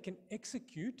people that can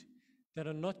execute, that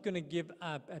are not going to give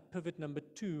up at pivot number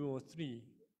 2 or 3.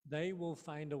 They will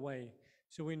find a way.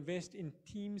 So we invest in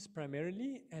teams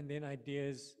primarily and then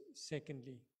ideas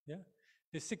secondly. Yeah.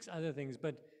 There's 6 other things,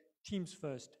 but teams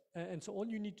first. And so all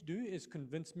you need to do is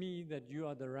convince me that you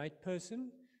are the right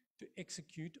person to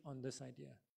execute on this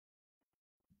idea.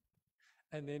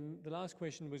 And then the last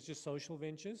question was just social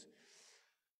ventures.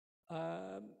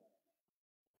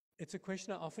 It's a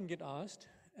question I often get asked,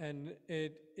 and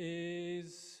it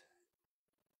is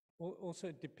also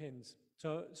it depends.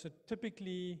 So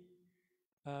typically,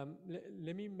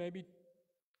 let me maybe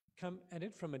come at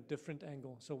it from a different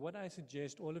angle. So what I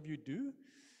suggest all of you do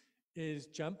is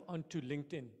jump onto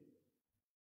LinkedIn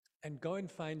and go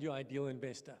and find your ideal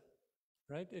investor,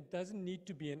 right? It doesn't need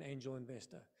to be an angel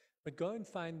investor, but go and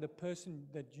find the person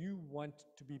that you want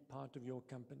to be part of your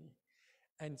company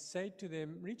and say to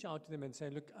them, reach out to them and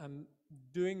say, look, I'm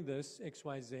doing this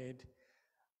XYZ.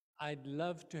 I'd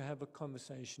love to have a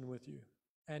conversation with you.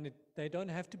 And they don't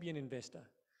have to be an investor.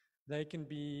 They can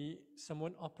be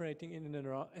someone operating in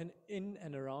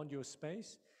and around your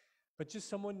space, but just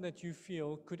someone that you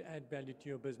feel could add value to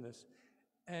your business.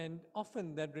 And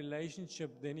often that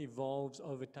relationship then evolves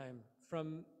over time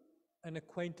from an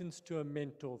acquaintance to a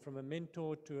mentor, from a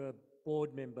mentor to a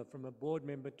board member, from a board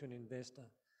member to an investor.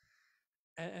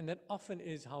 And that often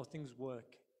is how things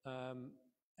work.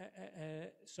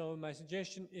 So my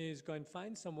suggestion is go and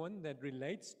find someone that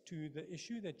relates to the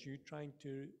issue that you're trying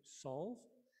to solve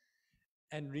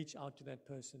and reach out to that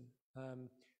person.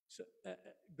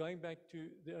 Going back to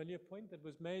the earlier point that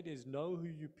was made is know who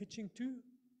you're pitching to,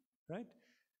 right?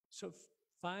 So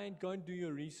go and do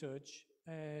your research.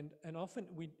 And often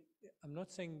I'm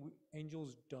not saying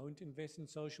angels don't invest in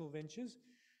social ventures,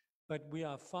 but we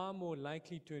are far more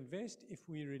likely to invest if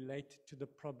we relate to the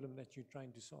problem that you're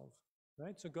trying to solve,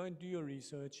 right? So go and do your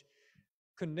research,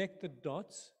 connect the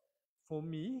dots for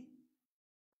me,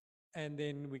 and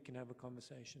then we can have a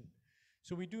conversation.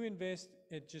 So we do invest,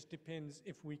 it just depends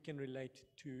if we can relate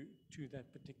to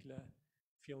that particular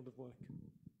field of work.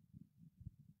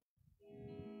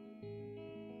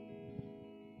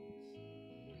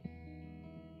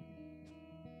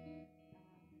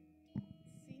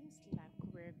 Seems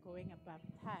like we're going above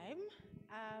time.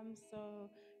 So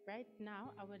right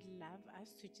now, I would love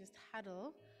us to just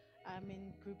huddle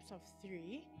in groups of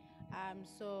 3.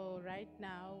 So right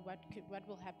now, what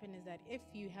will happen is that if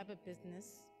you have a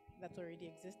business that's already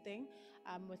existing,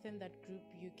 within that group,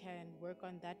 you can work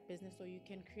on that business, or you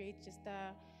can create just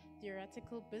a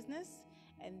theoretical business,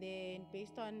 and then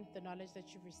based on the knowledge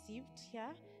that you've received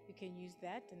here, you can use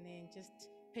that and then just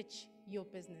pitch your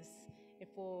business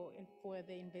for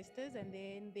the investors, and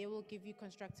then they will give you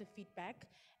constructive feedback,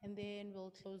 and then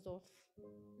we'll close off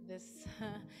this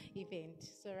event.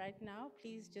 So right now,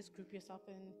 please just group yourself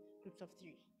in groups of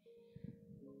 3.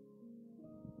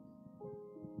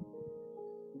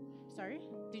 Sorry,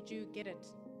 did you get it?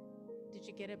 Did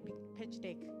you get a big pitch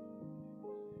deck?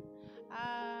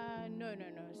 No.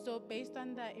 So based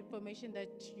on the information that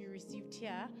you received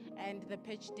here and the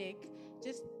pitch deck,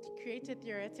 just create a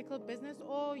theoretical business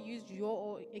or use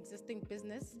your existing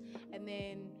business and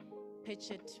then pitch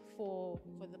it for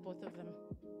the both of them.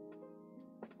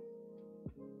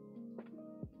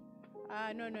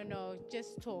 No.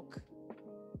 Just talk.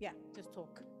 Yeah, just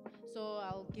talk. So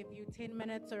I'll give you 10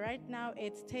 minutes. So right now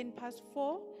it's 10 past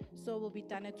 4. So we'll be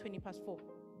done at 20 past 4.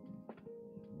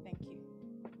 Thank you.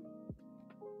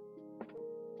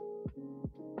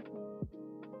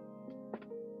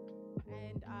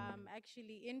 And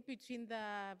actually, in between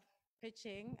the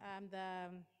pitching, the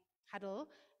huddle,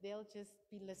 they'll just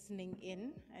be listening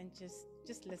in and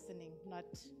just listening, not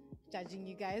judging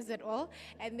you guys at all.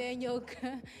 And then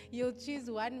you'll choose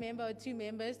 1 member or 2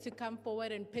 members to come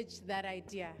forward and pitch that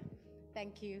idea.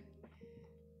 Thank you.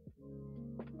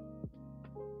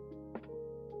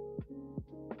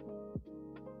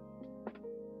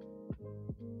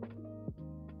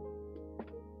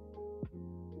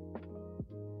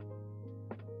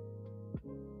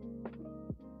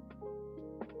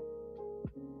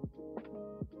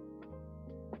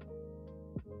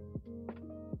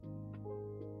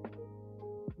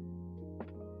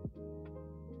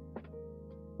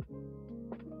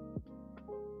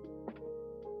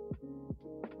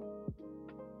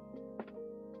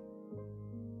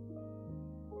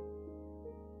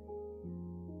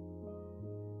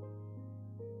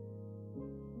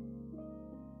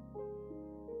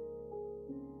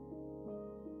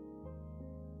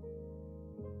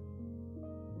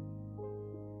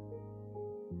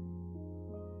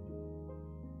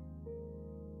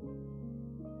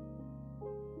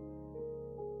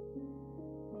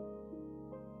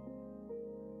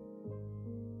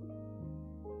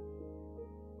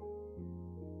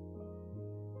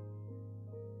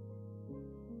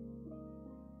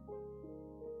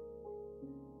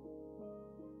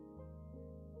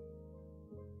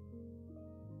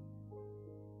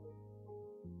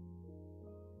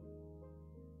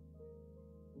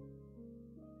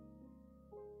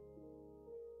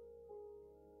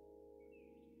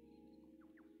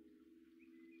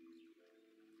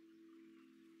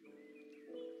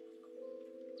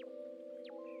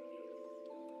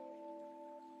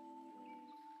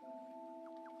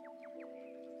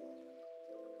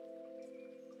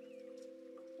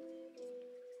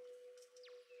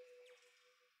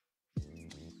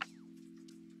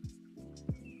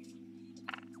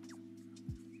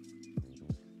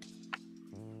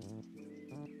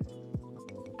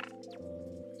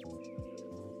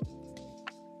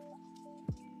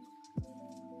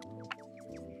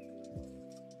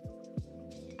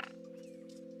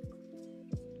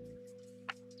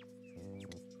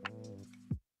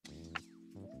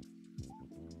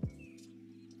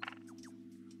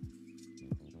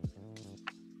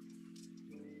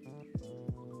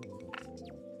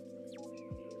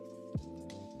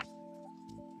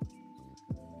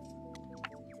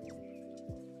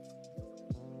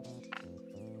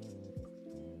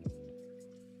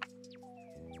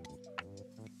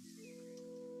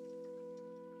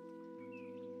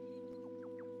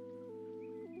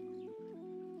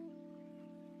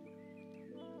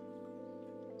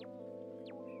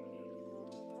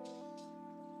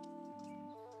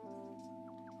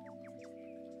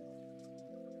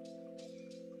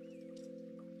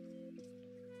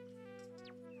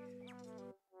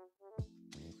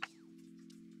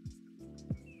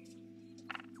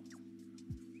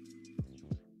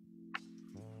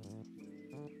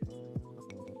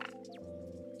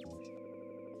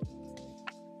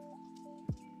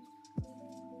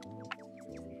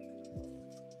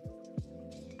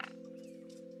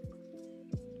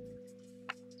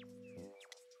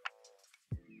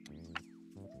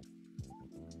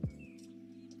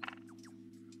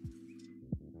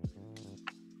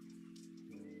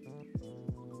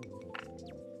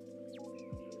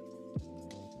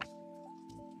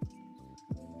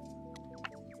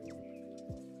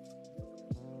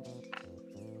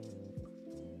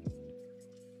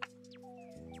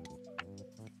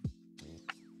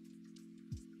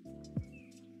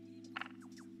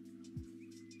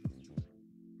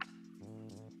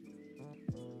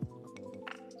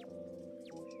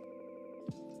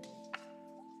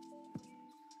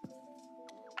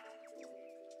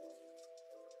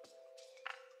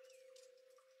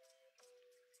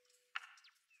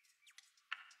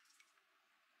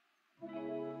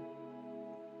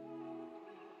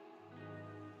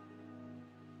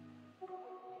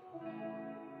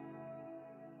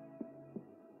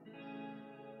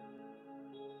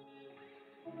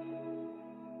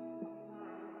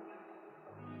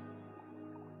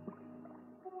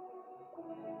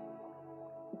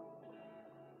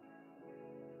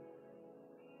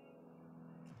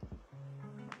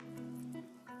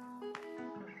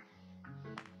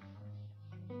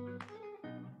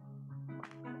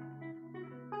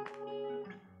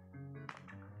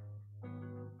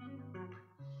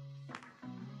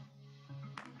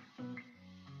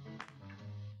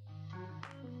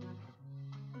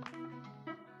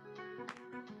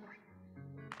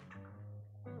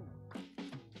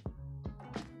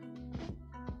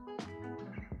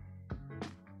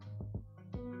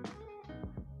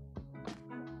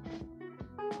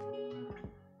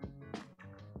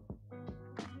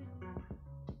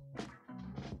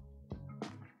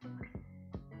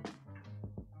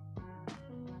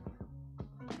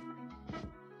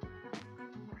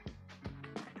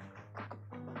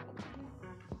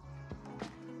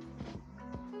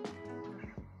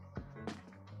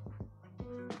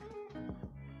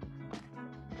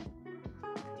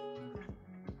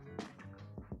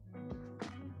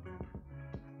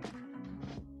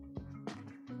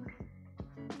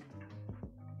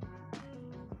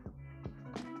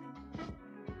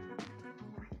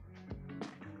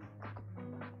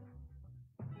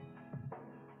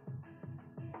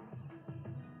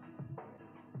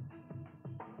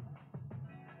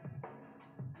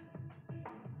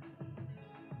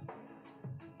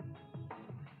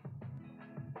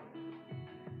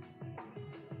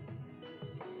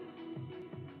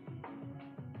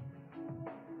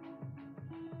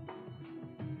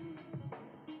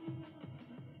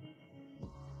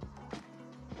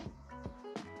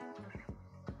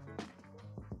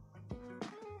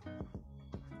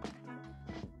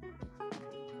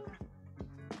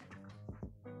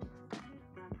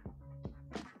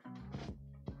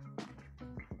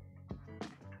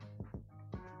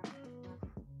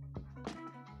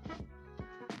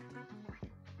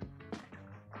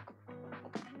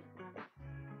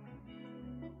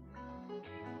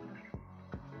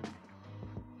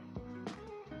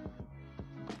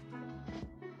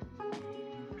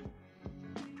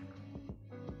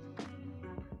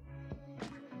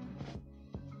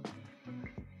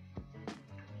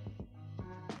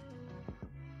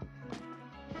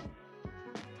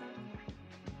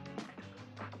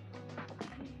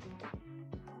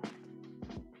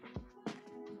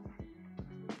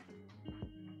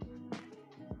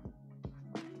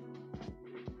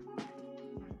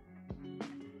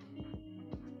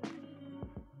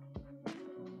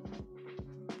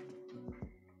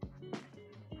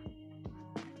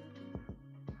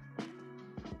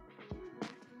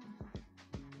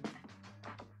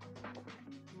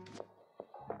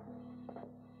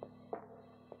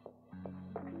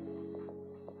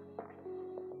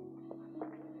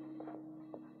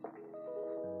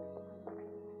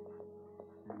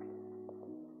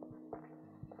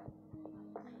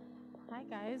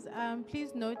 guys.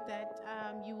 Please note that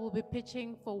you will be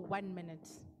pitching for 1 minute,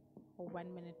 a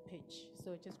 1 minute pitch.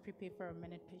 So just prepare for a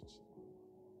minute pitch.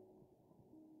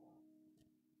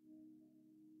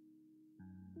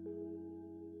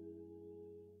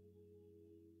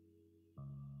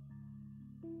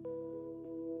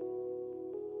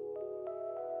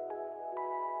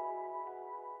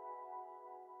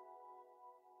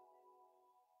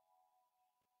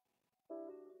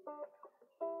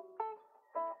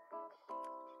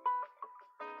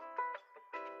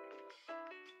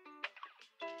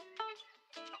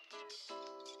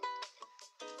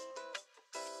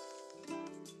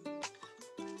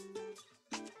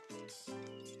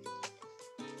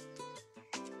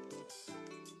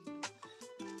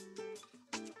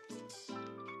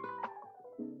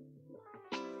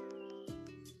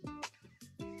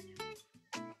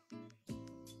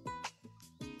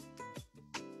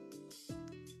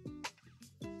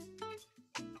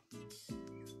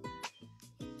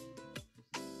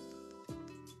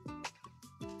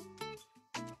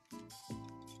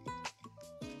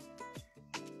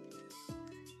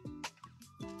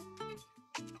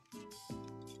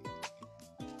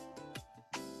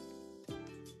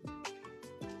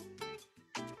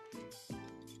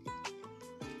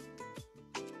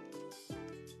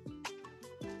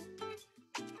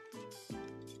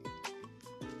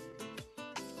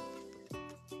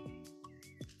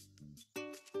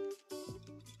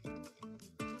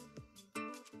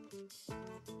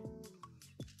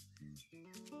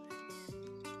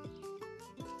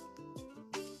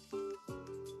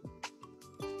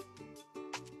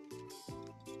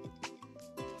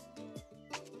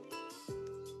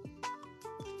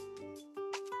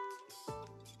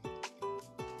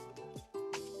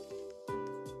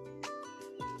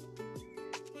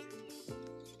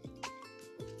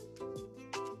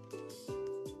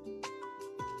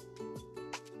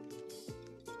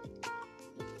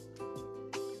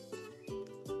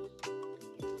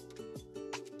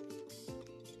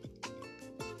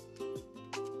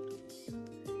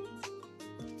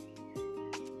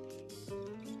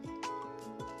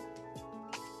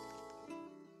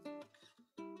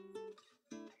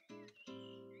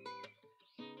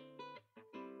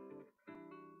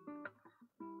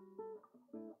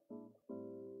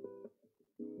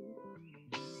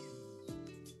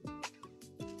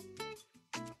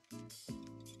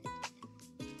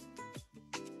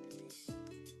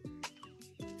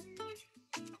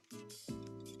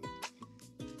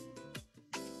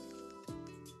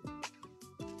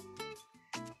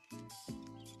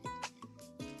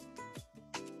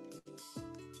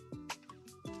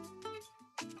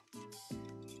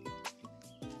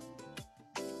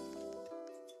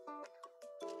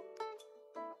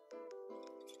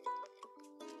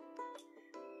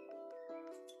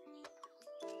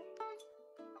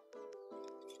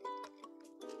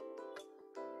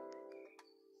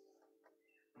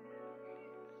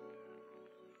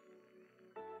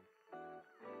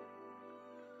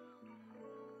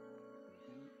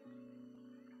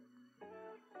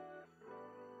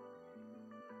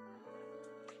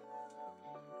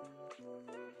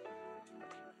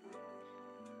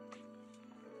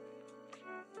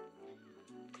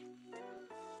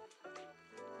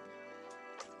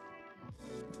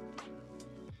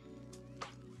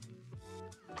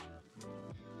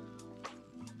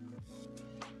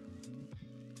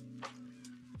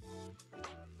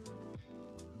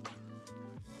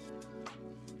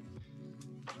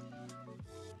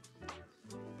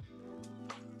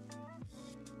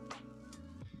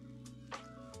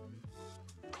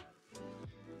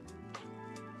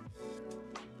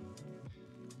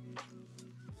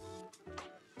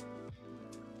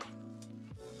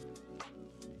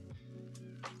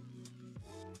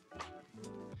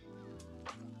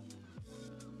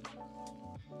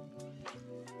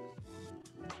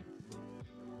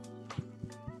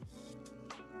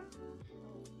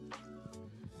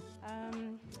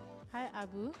 Hi,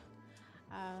 Abu.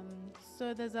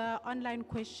 So there's an online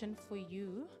question for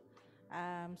you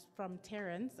from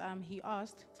Terence. He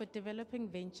asked, for developing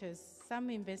ventures, some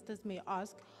investors may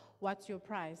ask, what's your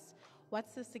price?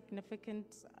 What's the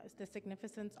significance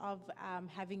of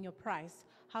having your price?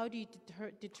 How do you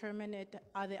determine it?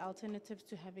 Are there alternatives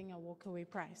to having a walkaway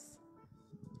price?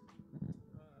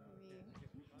 I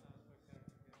think so.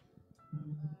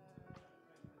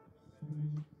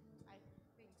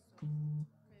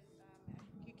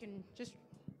 Because you can just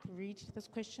read this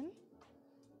question.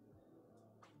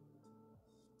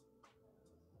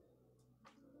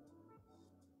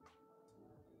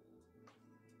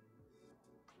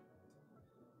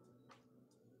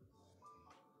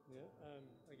 Yeah,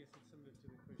 I guess it's similar to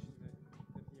the question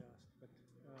that he asked,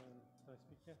 but Shall I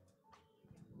speak here?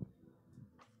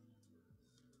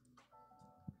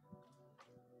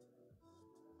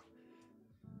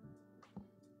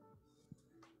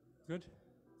 Good.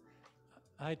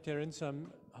 Hi, Terence. I'm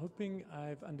hoping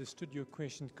I've understood your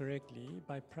question correctly.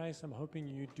 By price, I'm hoping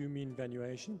you do mean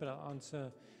valuation, but I'll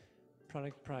answer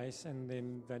product price and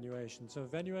then valuation. So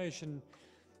valuation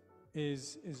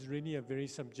is really a very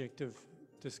subjective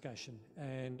discussion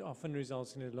and often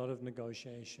results in a lot of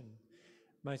negotiation.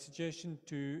 My suggestion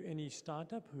to any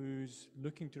startup who's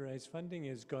looking to raise funding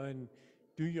is go and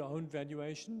do your own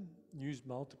valuation, use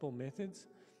multiple methods,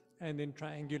 and then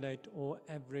triangulate or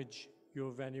average your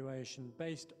valuation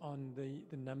based on the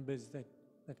numbers that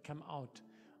come out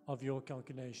of your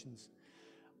calculations.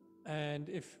 And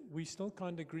if we still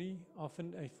can't agree,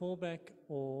 often a fallback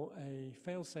or a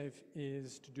failsafe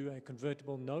is to do a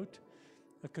convertible note.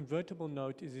 A convertible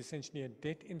note is essentially a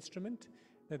debt instrument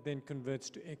that then converts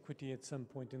to equity at some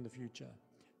point in the future.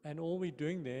 And all we're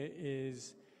doing there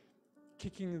is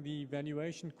kicking the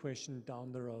valuation question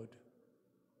down the road.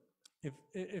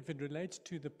 If it relates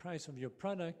to the price of your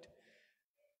product,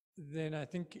 then I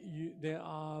think there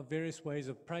are various ways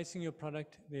of pricing your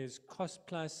product. There's cost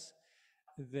plus,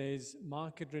 there's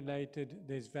market related,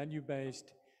 there's value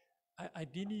based.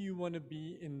 Ideally, you want to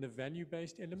be in the value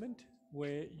based element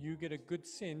where you get a good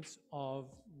sense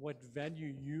of what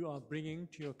value you are bringing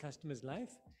to your customer's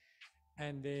life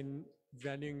and then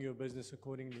valuing your business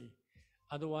accordingly.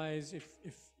 Otherwise, if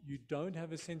you don't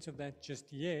have a sense of that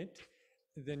just yet,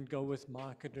 then go with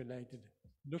market related.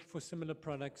 Look for similar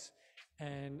products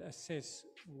and assess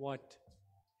what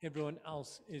everyone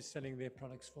else is selling their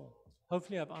products for.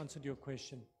 Hopefully I've answered your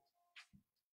question.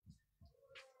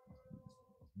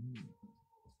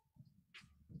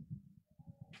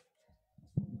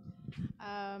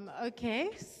 Okay,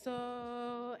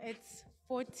 so it's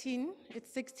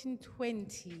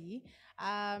 16:20.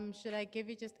 Should I give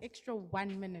you just extra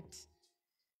 1 minute?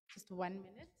 Just 1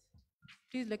 minute?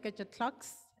 Please look at your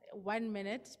clocks. 1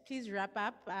 minute. Please wrap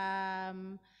up.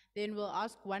 Then we'll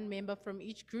ask one member from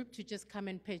each group to just come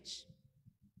and pitch.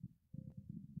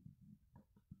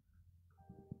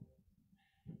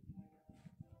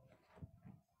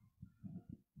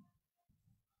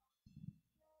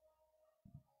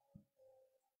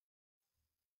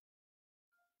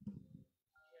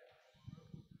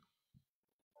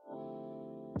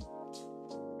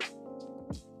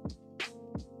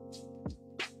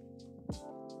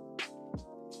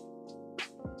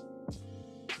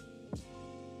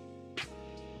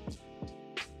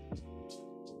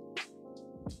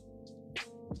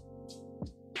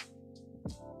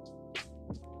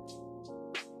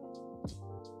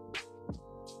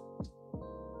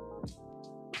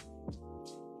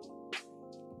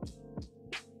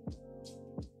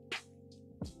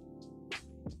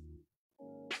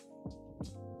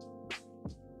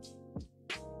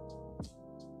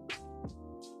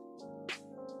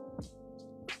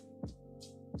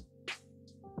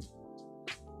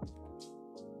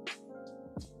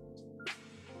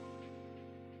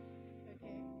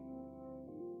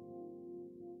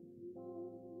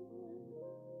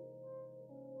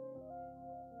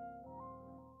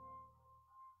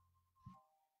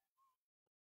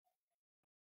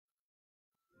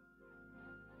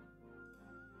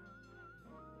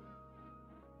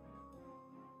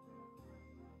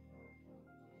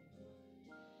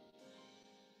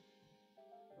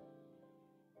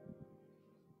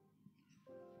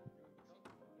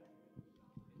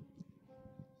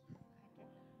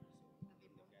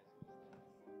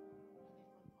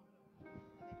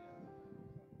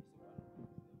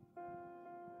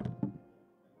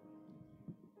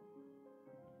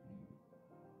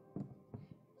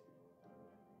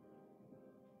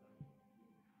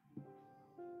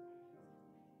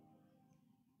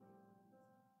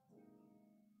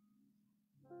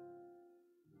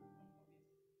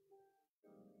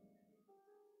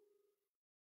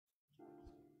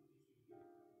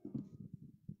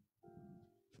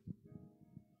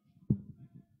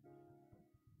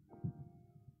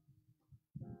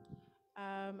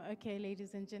 Okay,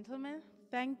 ladies and gentlemen,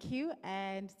 thank you,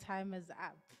 and time is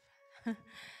up.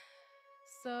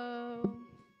 So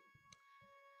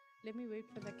let me wait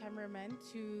for the cameraman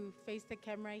to face the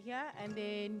camera here, and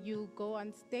then you'll go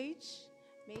on stage.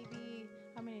 Maybe,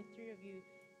 how many? 3 of you.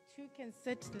 2 can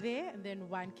sit there, and then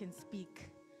 1 can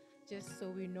speak, just so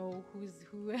we know who's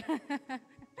who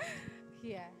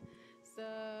here. So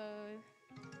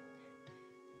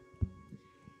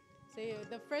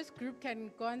the first group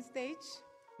can go on stage.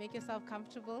 Make yourself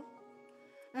comfortable.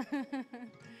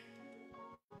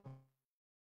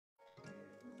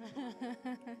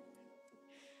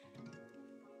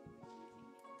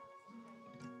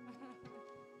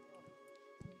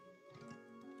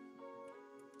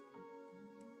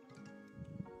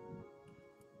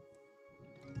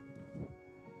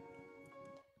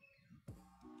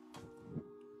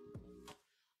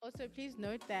 Also, please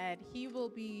note that he will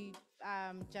be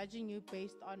judging you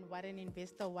based on what an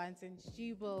investor wants, and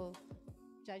she will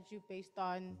judge you based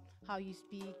on how you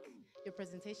speak, your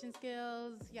presentation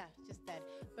skills. Yeah, just that.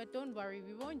 But don't worry,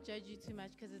 we won't judge you too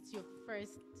much because it's your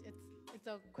first. It's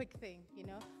a quick thing, you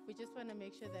know. We just want to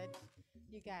make sure that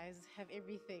you guys have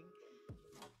everything.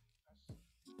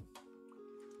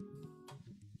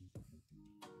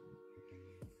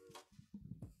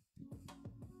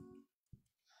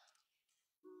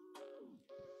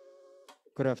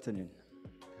 Good afternoon.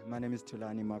 My name is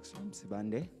Tulani Max from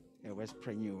Sibande, a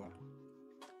Westpreneur.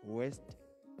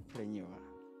 Westpreneur.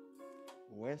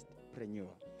 Westpreneur.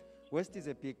 Waste is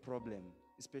a big problem,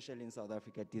 especially in South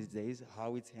Africa these days,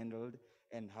 how it's handled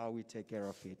and how we take care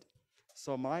of it.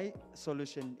 So my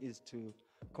solution is to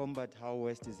combat how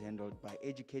waste is handled by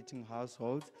educating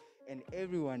households and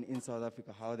everyone in South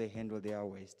Africa how they handle their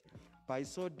waste. By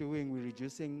so doing, we're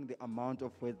reducing the amount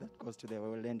of waste that goes to the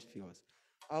landfills.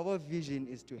 Our vision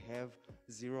is to have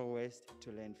zero waste to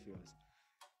landfills.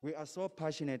 We are so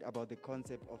passionate about the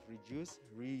concept of reduce,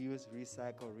 reuse,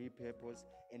 recycle, repurpose,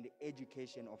 and the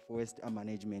education of waste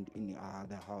management in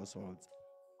the households.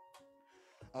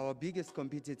 Our biggest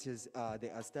competitors are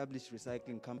the established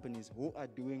recycling companies who are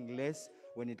doing less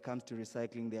when it comes to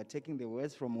recycling. They are taking the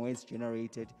waste from waste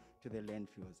generated to the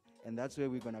landfills. And that's where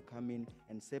we're going to come in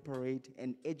and separate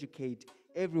and educate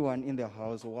everyone in the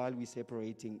house while we're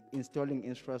separating, installing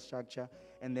infrastructure,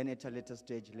 and then at a later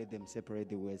stage, let them separate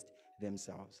the waste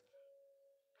themselves.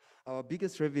 Our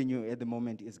biggest revenue at the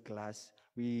moment is glass.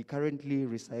 We currently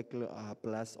recycle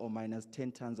plus or minus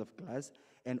 10 tons of glass,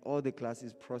 and all the glass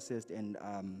is processed and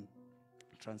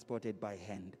transported by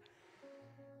hand.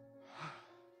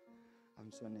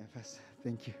 I'm so nervous.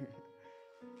 Thank you.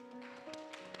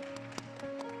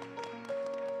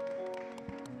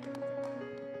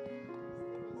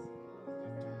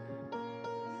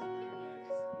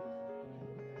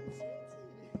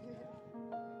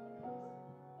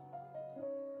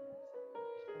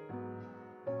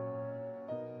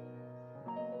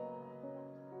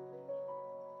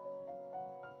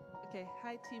 Okay,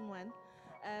 hi Team One.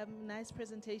 Nice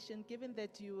presentation. Given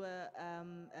that you were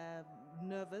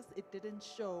nervous, it didn't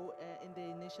show in the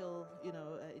initial,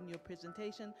 in your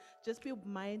presentation. Just be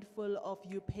mindful of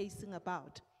you pacing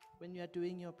about when you are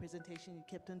doing your presentation. You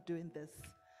kept on doing this.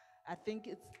 I think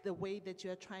it's the way that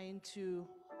you are trying to,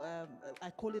 I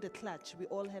call it a clutch. We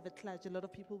all have a clutch. A lot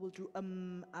of people will do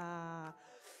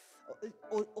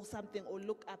or something, or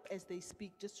look up as they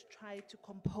speak, just to try to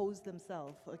compose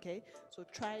themselves, okay? So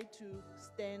try to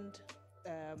stand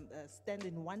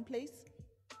in one place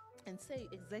and say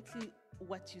exactly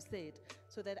what you said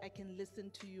so that I can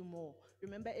listen to you more.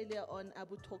 Remember earlier on,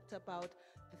 Abu talked about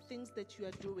the things that you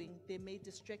are doing, they may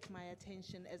distract my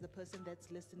attention as a person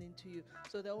that's listening to you.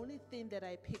 So the only thing that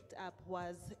I picked up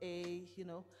was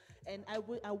and I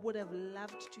would have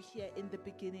loved to hear in the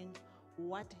beginning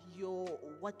what your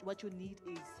need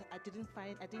is. I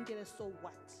didn't get a so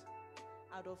what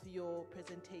out of your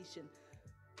presentation.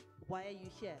 Why are you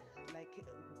here? Like,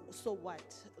 so what?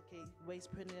 Okay,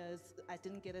 wastepreneurs, I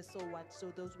didn't get a so what.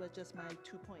 So those were just my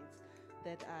 2 points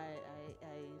that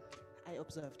I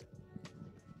observed.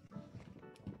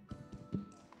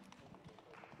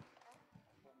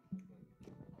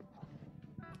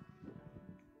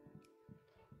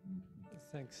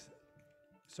 Thanks.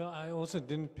 So I also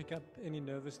didn't pick up any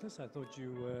nervousness. I thought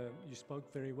you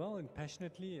spoke very well and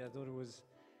passionately. I thought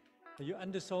you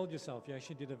undersold yourself. You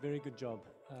actually did a very good job.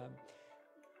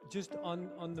 Just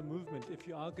on the movement, if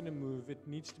you are going to move, it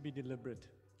needs to be deliberate.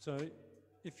 So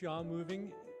if you are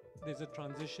moving, there's a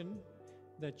transition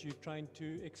that you're trying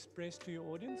to express to your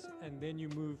audience, and then you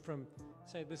move from,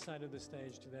 say, this side of the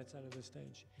stage to that side of the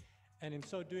stage. And in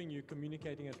so doing, you're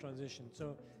communicating a transition.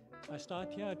 So I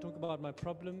start here, I talk about my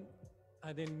problem,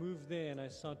 I then move there and I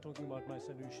start talking about my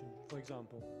solution, for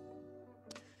example.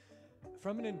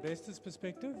 From an investor's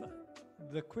perspective,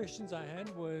 the questions I had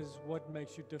was, what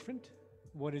makes you different?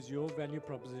 What is your value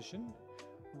proposition?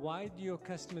 Why do your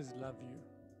customers love you?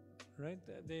 Right?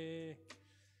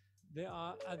 There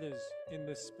are others in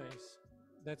this space.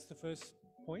 That's the first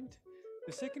point.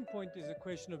 The second point is a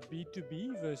question of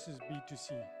B2B versus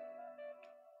B2C.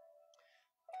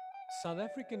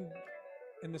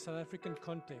 In the South African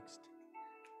context,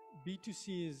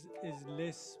 B2C is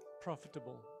less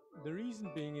profitable. The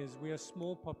reason being is we are a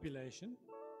small population,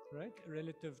 right,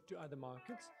 relative to other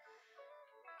markets.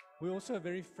 We're also a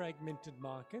very fragmented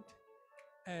market.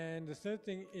 And the third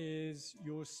thing is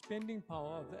your spending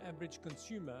power of the average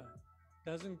consumer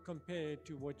doesn't compare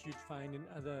to what you'd find in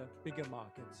other bigger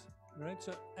markets, right?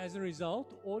 So as a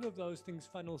result, all of those things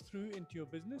funnel through into your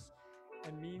business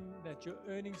and mean that your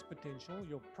earnings potential,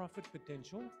 your profit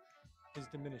potential is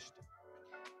diminished.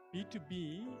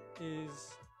 B2B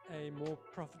is a more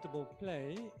profitable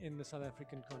play in the South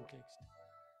African context.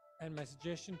 And my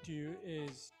suggestion to you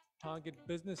is target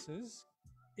businesses,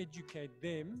 educate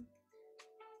them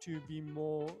to be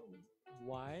more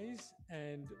wise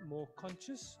and more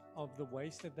conscious of the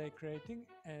waste that they're creating,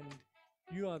 and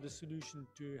you are the solution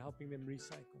to helping them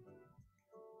recycle.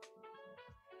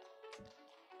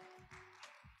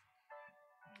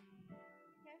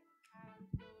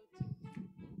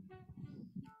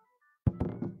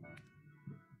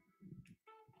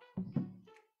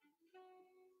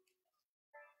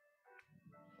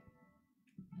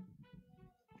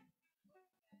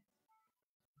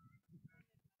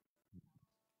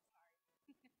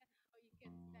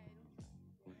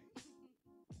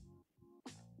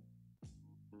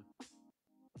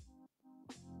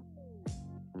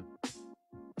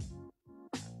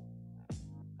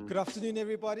 Good afternoon,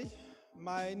 everybody.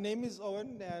 My name is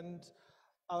Owen, and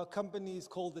our company is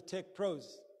called the Tech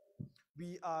Pros.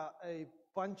 We are a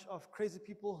bunch of crazy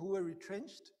people who were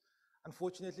retrenched.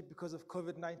 Unfortunately, because of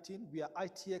COVID-19, we are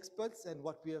IT experts, and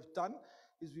what we have done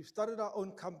is we've started our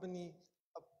own company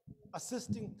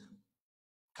assisting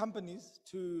companies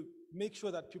to make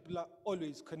sure that people are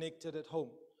always connected at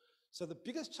home. So the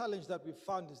biggest challenge that we've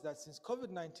found is that since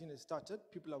COVID-19 has started,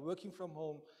 people are working from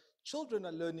home, children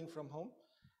are learning from home,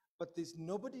 but there's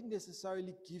nobody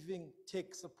necessarily giving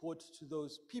tech support to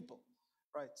those people,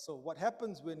 right? So what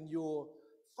happens when your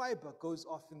fiber goes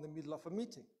off in the middle of a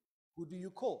meeting? Who do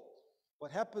you call?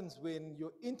 What happens when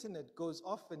your internet goes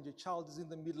off and your child is in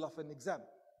the middle of an exam?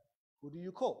 Who do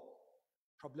you call?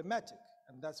 Problematic.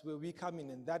 And that's where we come in,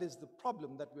 and that is the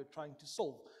problem that we're trying to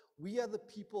solve. We are the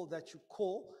people that you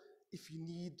call if you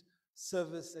need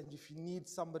service and if you need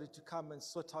somebody to come and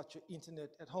sort out your internet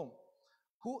at home.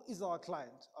 Who is our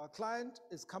client? Our client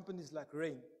is companies like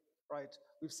Rain, right?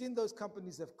 We've seen those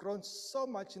companies have grown so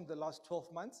much in the last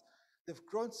 12 months. They've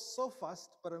grown so fast,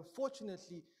 but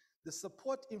unfortunately, the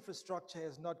support infrastructure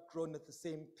has not grown at the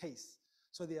same pace.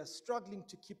 So they are struggling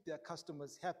to keep their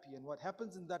customers happy. And what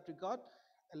happens in that regard?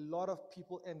 A lot of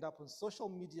people end up on social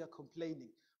media complaining.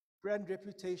 Brand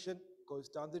reputation goes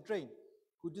down the drain.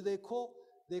 Who do they call?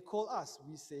 They call us.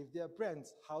 We save their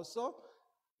brands. How so?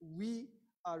 We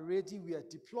are ready, we are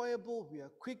deployable, we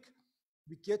are quick.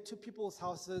 We get to people's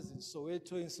houses in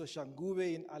Soweto, in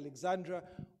Soshanguve, in Alexandra.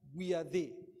 We are there.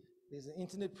 There's an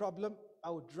internet problem.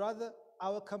 I would rather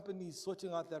our company is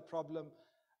sorting out that problem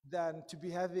than to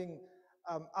be having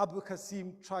Abu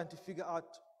Kasim trying to figure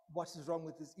out what is wrong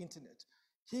with his internet.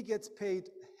 He gets paid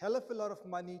a hell of a lot of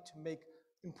money to make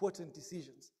important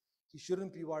decisions. He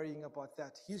shouldn't be worrying about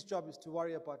that. His job is to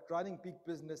worry about running big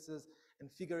businesses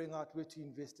and figuring out where to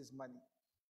invest his money.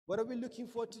 What are we looking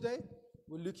for today?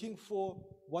 We're looking for,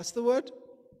 what's the word?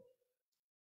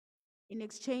 In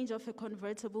exchange of a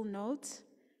convertible note,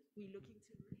 we're looking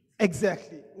to...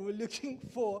 Exactly. We're looking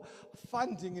for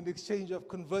funding in exchange of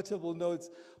convertible notes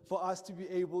for us to be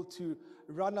able to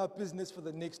run our business for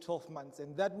the next 12 months.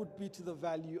 And that would be to the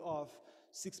value of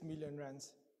 6 million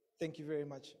rands. Thank you very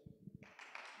much.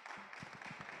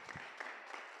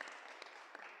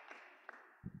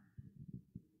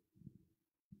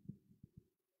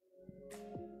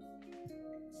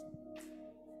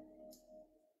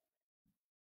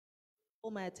 All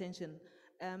my attention.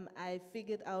 I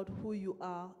figured out who you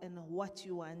are and what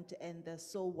you want and the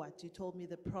so what. You told me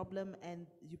the problem and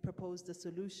you proposed the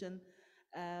solution.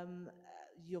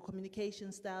 Your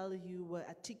communication style, you were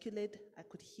articulate. I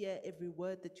could hear every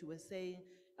word that you were saying.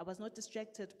 I was not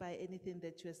distracted by anything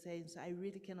that you were saying, so I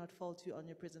really cannot fault you on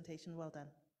your presentation. Well done.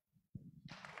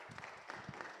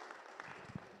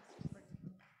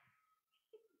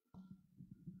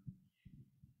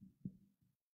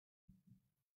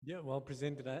 Yeah, well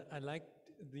presented. I liked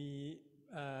the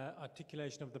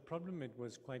articulation of the problem. It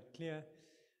was quite clear.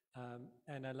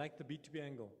 And I liked the B2B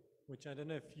angle, which I don't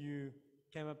know if you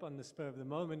came up on the spur of the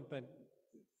moment, but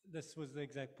this was the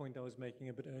exact point I was making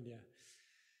a bit earlier.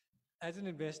 As an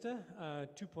investor,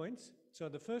 2 points. So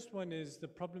the first one is the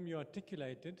problem you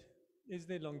articulated. Is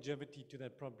there longevity to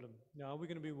that problem? Now, are we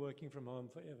going to be working from home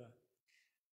forever?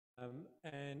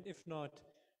 And if not,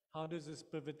 how does this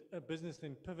business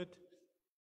then pivot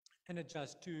and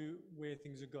adjust to where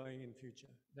things are going in future?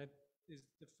 That is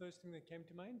the first thing that came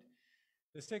to mind.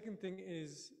 The second thing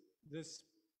is this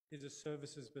is a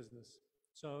services business.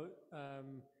 So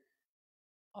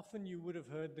often you would have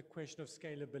heard the question of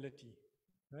scalability,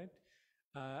 right?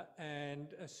 And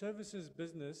a services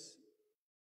business,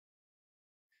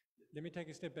 let me take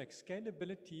a step back.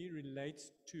 Scalability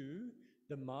relates to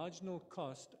the marginal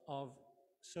cost of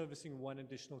servicing one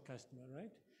additional customer,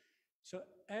 right? So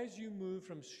as you move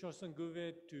from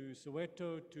Shosanguve to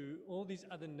Soweto to all these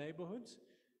other neighborhoods,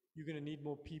 you're going to need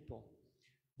more people.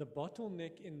 The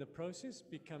bottleneck in the process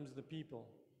becomes the people,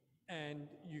 and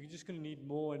you're just going to need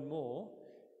more and more,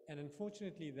 and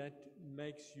unfortunately that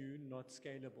makes you not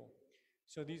scalable.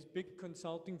 So these big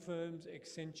consulting firms,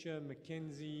 Accenture,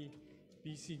 McKinsey,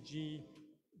 BCG,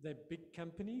 they're big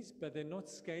companies, but they're not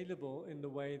scalable in the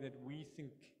way that we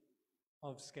think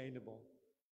of scalable.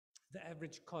 The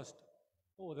average cost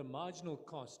or the marginal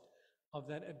cost of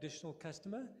that additional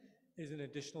customer is an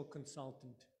additional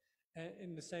consultant. And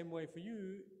in the same way for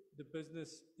you, the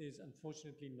business is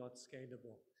unfortunately not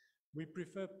scalable. We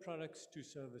prefer products to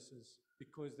services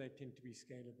because they tend to be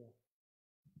scalable.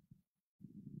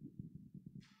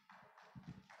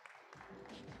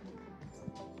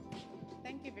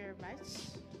 Thank you very much.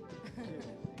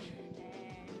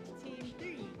 And team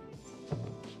 3.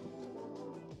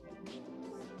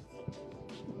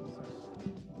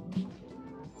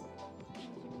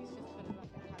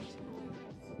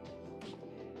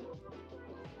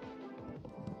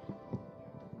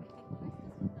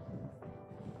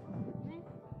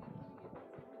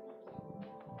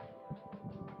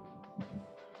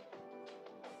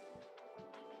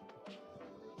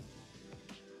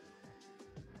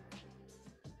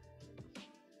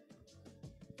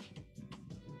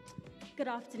 Good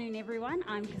afternoon, everyone.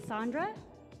 I'm Cassandra.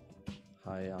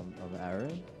 Hi, I'm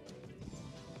Aaron.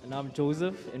 And I'm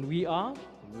Joseph, and we are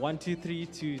 123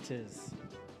 Tutors.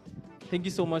 Thank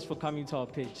you so much for coming to our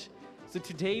pitch. So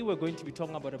today we're going to be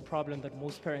talking about a problem that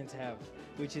most parents have,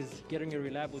 which is getting a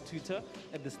reliable tutor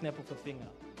at the snap of a finger.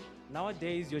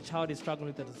 Nowadays, your child is struggling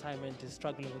with an assignment, is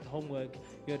struggling with homework,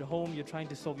 you're at home, you're trying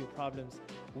to solve your problems.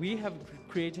 We have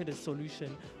created a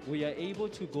solution where you're able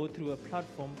to go through a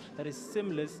platform that is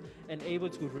seamless and able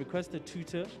to request a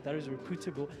tutor that is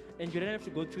reputable, and you don't have to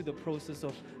go through the process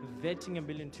of vetting a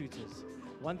million tutors.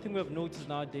 One thing we have noticed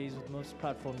nowadays with most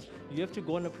platforms, you have to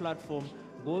go on a platform,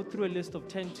 go through a list of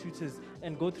 10 tutors,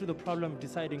 and go through the problem of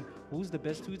deciding who's the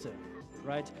best tutor,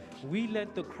 right? We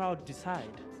let the crowd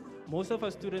decide. Most of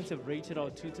our students have rated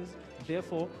our tutors.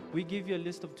 Therefore, we give you a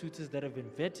list of tutors that have been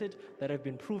vetted, that have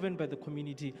been proven by the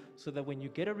community, so that when you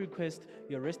get a request,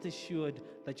 you're rest assured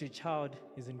that your child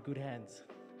is in good hands.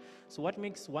 So what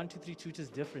makes 123 Tutors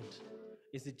different?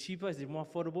 Is it cheaper? Is it more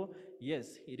affordable?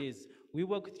 Yes, it is. We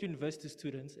work with university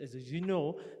students. As you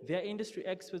know, they're industry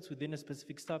experts within a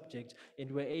specific subject,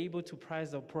 and we're able to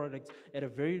price our products at a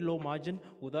very low margin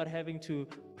without having to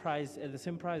price at the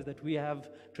same price that we have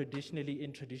traditionally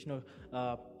in traditional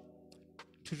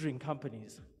tutoring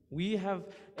companies. We have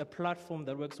a platform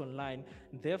that works online,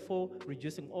 therefore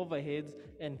reducing overheads,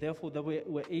 and therefore that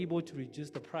we're able to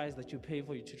reduce the price that you pay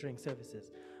for your tutoring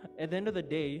services. At the end of the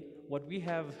day, what we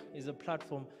have is a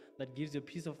platform that gives you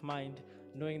peace of mind,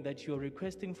 knowing that you're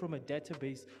requesting from a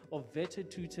database of vetted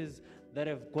tutors that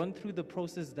have gone through the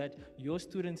process that your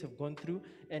students have gone through,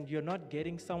 and you're not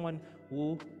getting someone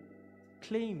who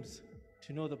claims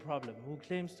to know the problem, who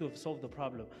claims to have solved the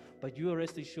problem, but you are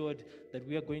rest assured that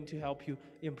we are going to help you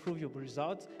improve your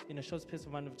results in a short space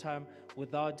amount of time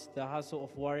without the hassle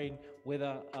of worrying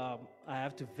whether I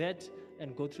have to vet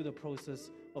and go through the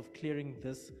process of clearing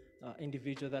this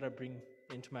individual that I bring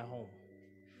into my home.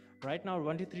 Right now,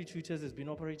 123 Tutors has been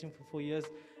operating for 4 years.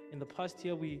 In the past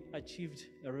year, we achieved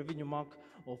a revenue mark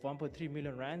of 1.3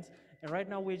 million rands. And right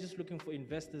now, we're just looking for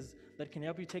investors that can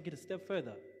help you take it a step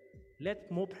further.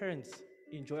 Let more parents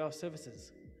enjoy our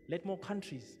services. Let more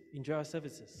countries enjoy our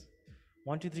services.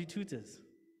 123 Tutors.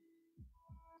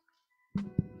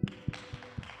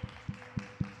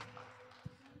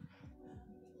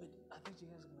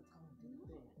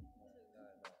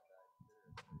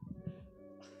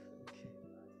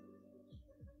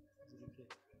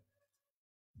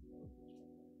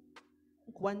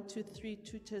 One, two, three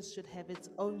tutors should have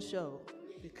its own show.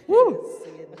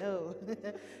 Because,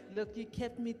 look, you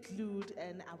kept me glued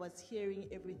and I was hearing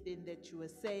everything that you were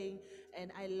saying.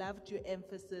 And I loved your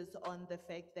emphasis on the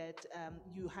fact that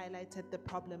you highlighted the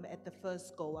problem at the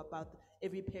first go about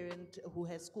every parent who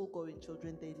has school-going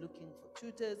children, they're looking for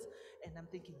tutors. And I'm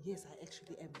thinking, yes, I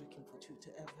actually am looking for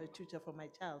a tutor for my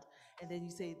child. And then you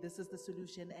say, this is the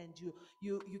solution. And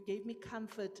you gave me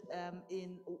comfort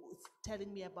in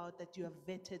telling me about that you have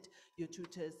vetted your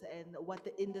tutors and what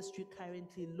the industry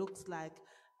currently looks like.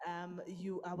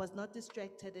 I was not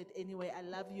distracted in any way. I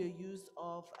love your use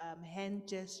of hand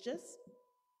gestures.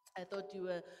 I thought you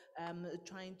were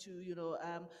trying to,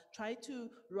 try to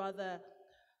rather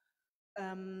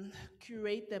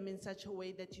curate them in such a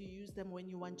way that you use them when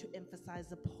you want to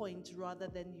emphasize a point rather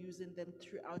than using them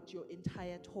throughout your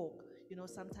entire talk. You know,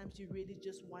 sometimes you really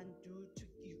just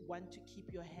you want to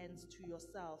keep your hands to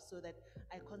yourself so that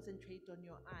I concentrate on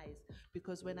your eyes.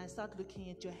 Because when I start looking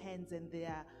at your hands and they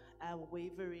are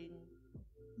wavering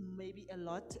maybe a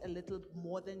little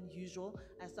more than usual,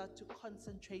 I start to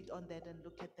concentrate on that and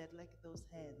look at that, like those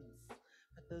hands.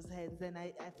 At those hands, and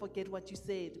I forget what you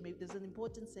said. Maybe there's an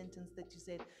important sentence that you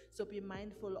said. So be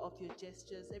mindful of your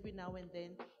gestures. Every now and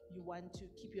then, you want to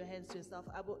keep your hands to yourself.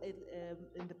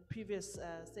 In the previous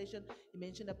session, you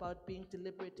mentioned about being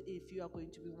deliberate if you are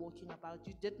going to be walking about.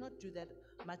 You did not do that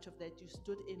much of that. You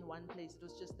stood in one place. It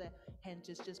was just the hand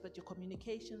gestures, but your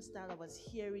communication style, I was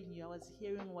hearing you. I was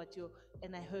hearing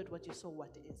and I heard what you saw,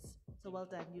 what is. So well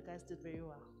done. You guys did very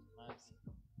well. Nice.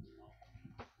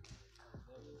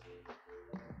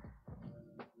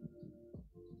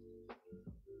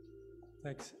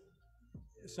 Thanks.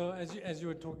 So as you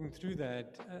were talking through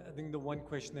that, I think the one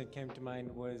question that came to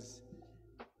mind was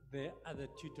the other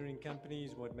tutoring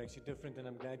companies, what makes you different? And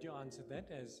I'm glad you answered that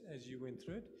as you went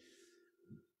through it.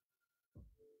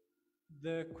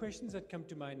 The questions that come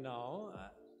to mind now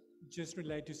just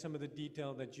relate to some of the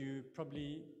detail that you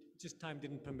probably just time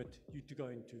didn't permit you to go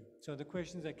into. So the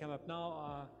questions that come up now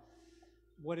are,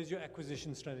 what is your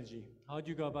acquisition strategy? How do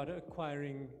you go about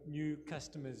acquiring new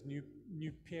customers,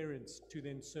 new parents to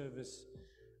then service?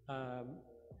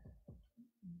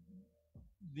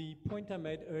 The point I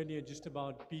made earlier just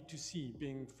about B2C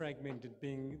being fragmented,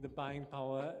 being the buying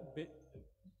power,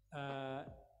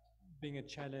 being a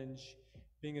challenge,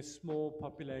 being a small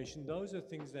population, those are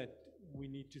things that we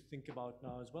need to think about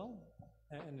now as well.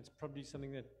 And it's probably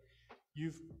something that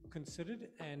you've considered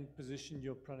and positioned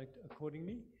your product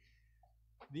accordingly.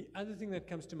 The other thing that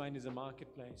comes to mind is a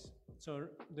marketplace. So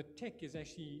the tech is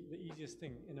actually the easiest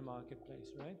thing in a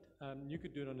marketplace, right? You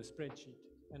could do it on a spreadsheet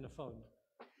and a phone.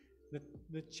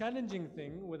 The challenging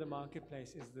thing with a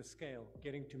marketplace is the scale,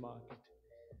 getting to market.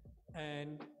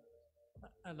 And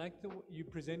I like you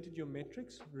presented your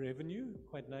metrics, revenue,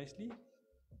 quite nicely.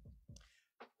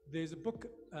 There's a book,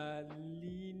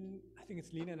 Lean, I think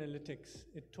it's Lean Analytics.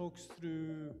 It talks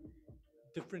through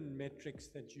different metrics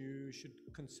that you should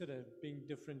consider being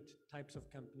different types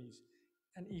of companies.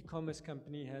 An e-commerce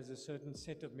company has a certain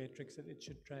set of metrics that it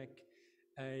should track.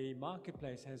 A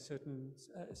marketplace has a certain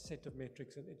set of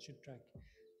metrics that it should track.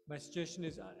 My suggestion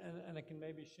is, and I can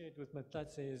maybe share it with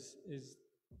Matatse, is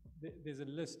there's a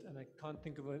list, and I can't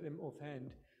think of them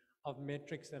offhand, of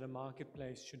metrics that a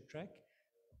marketplace should track.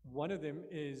 One of them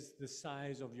is the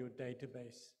size of your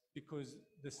database, because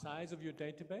the size of your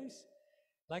database,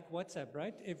 like WhatsApp,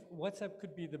 right? If WhatsApp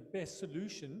could be the best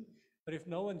solution, but if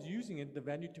no one's using it, the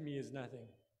value to me is nothing.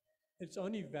 It's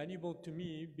only valuable to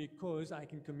me because I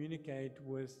can communicate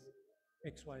with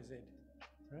XYZ,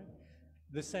 right?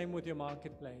 The same with your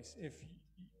marketplace. If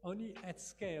only at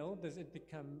scale does it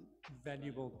become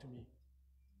valuable to me.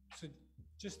 So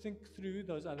just think through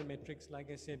those other metrics. Like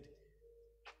I said,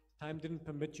 time didn't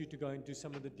permit you to go into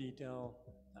some of the detail.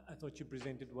 I thought you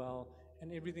presented well,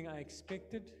 and everything I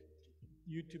expected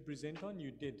you to present on,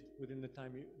 you did within the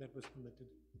time that was permitted.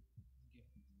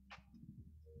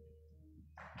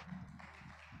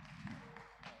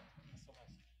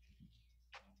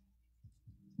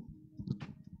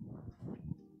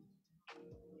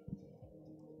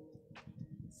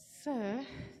 So,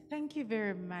 thank you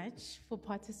very much for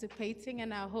participating,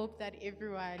 and I hope that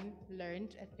everyone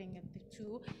learned a thing or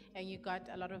two, and you got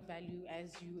a lot of value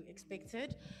as you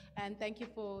expected. And thank you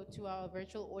to our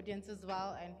virtual audience as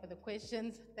well, and for the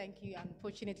questions. Thank you.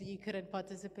 Unfortunately, you couldn't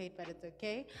participate, but it's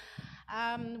okay.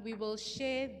 We will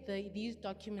share these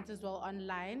documents as well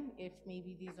online if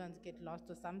maybe these ones get lost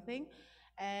or something.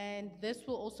 And this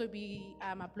will also be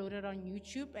uploaded on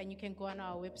YouTube, and you can go on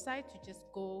our website to just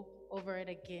go over it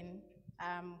again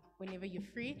whenever you're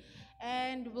free.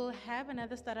 And we'll have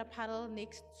another Startup Huddle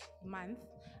next month,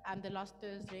 the last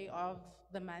Thursday of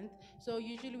the month. So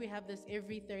usually we have this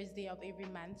every Thursday of every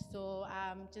month. So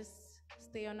just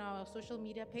stay on our social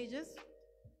media pages.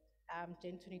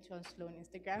 Jen22 on Sloan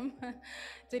Instagram,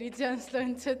 22 on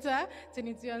Sloan Twitter,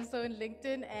 22 on Sloan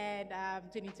LinkedIn, and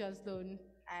 22 on Sloan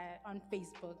on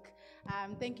Facebook.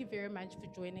 Thank you very much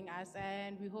for joining us,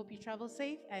 and we hope you travel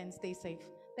safe and stay safe.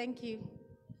 Thank you.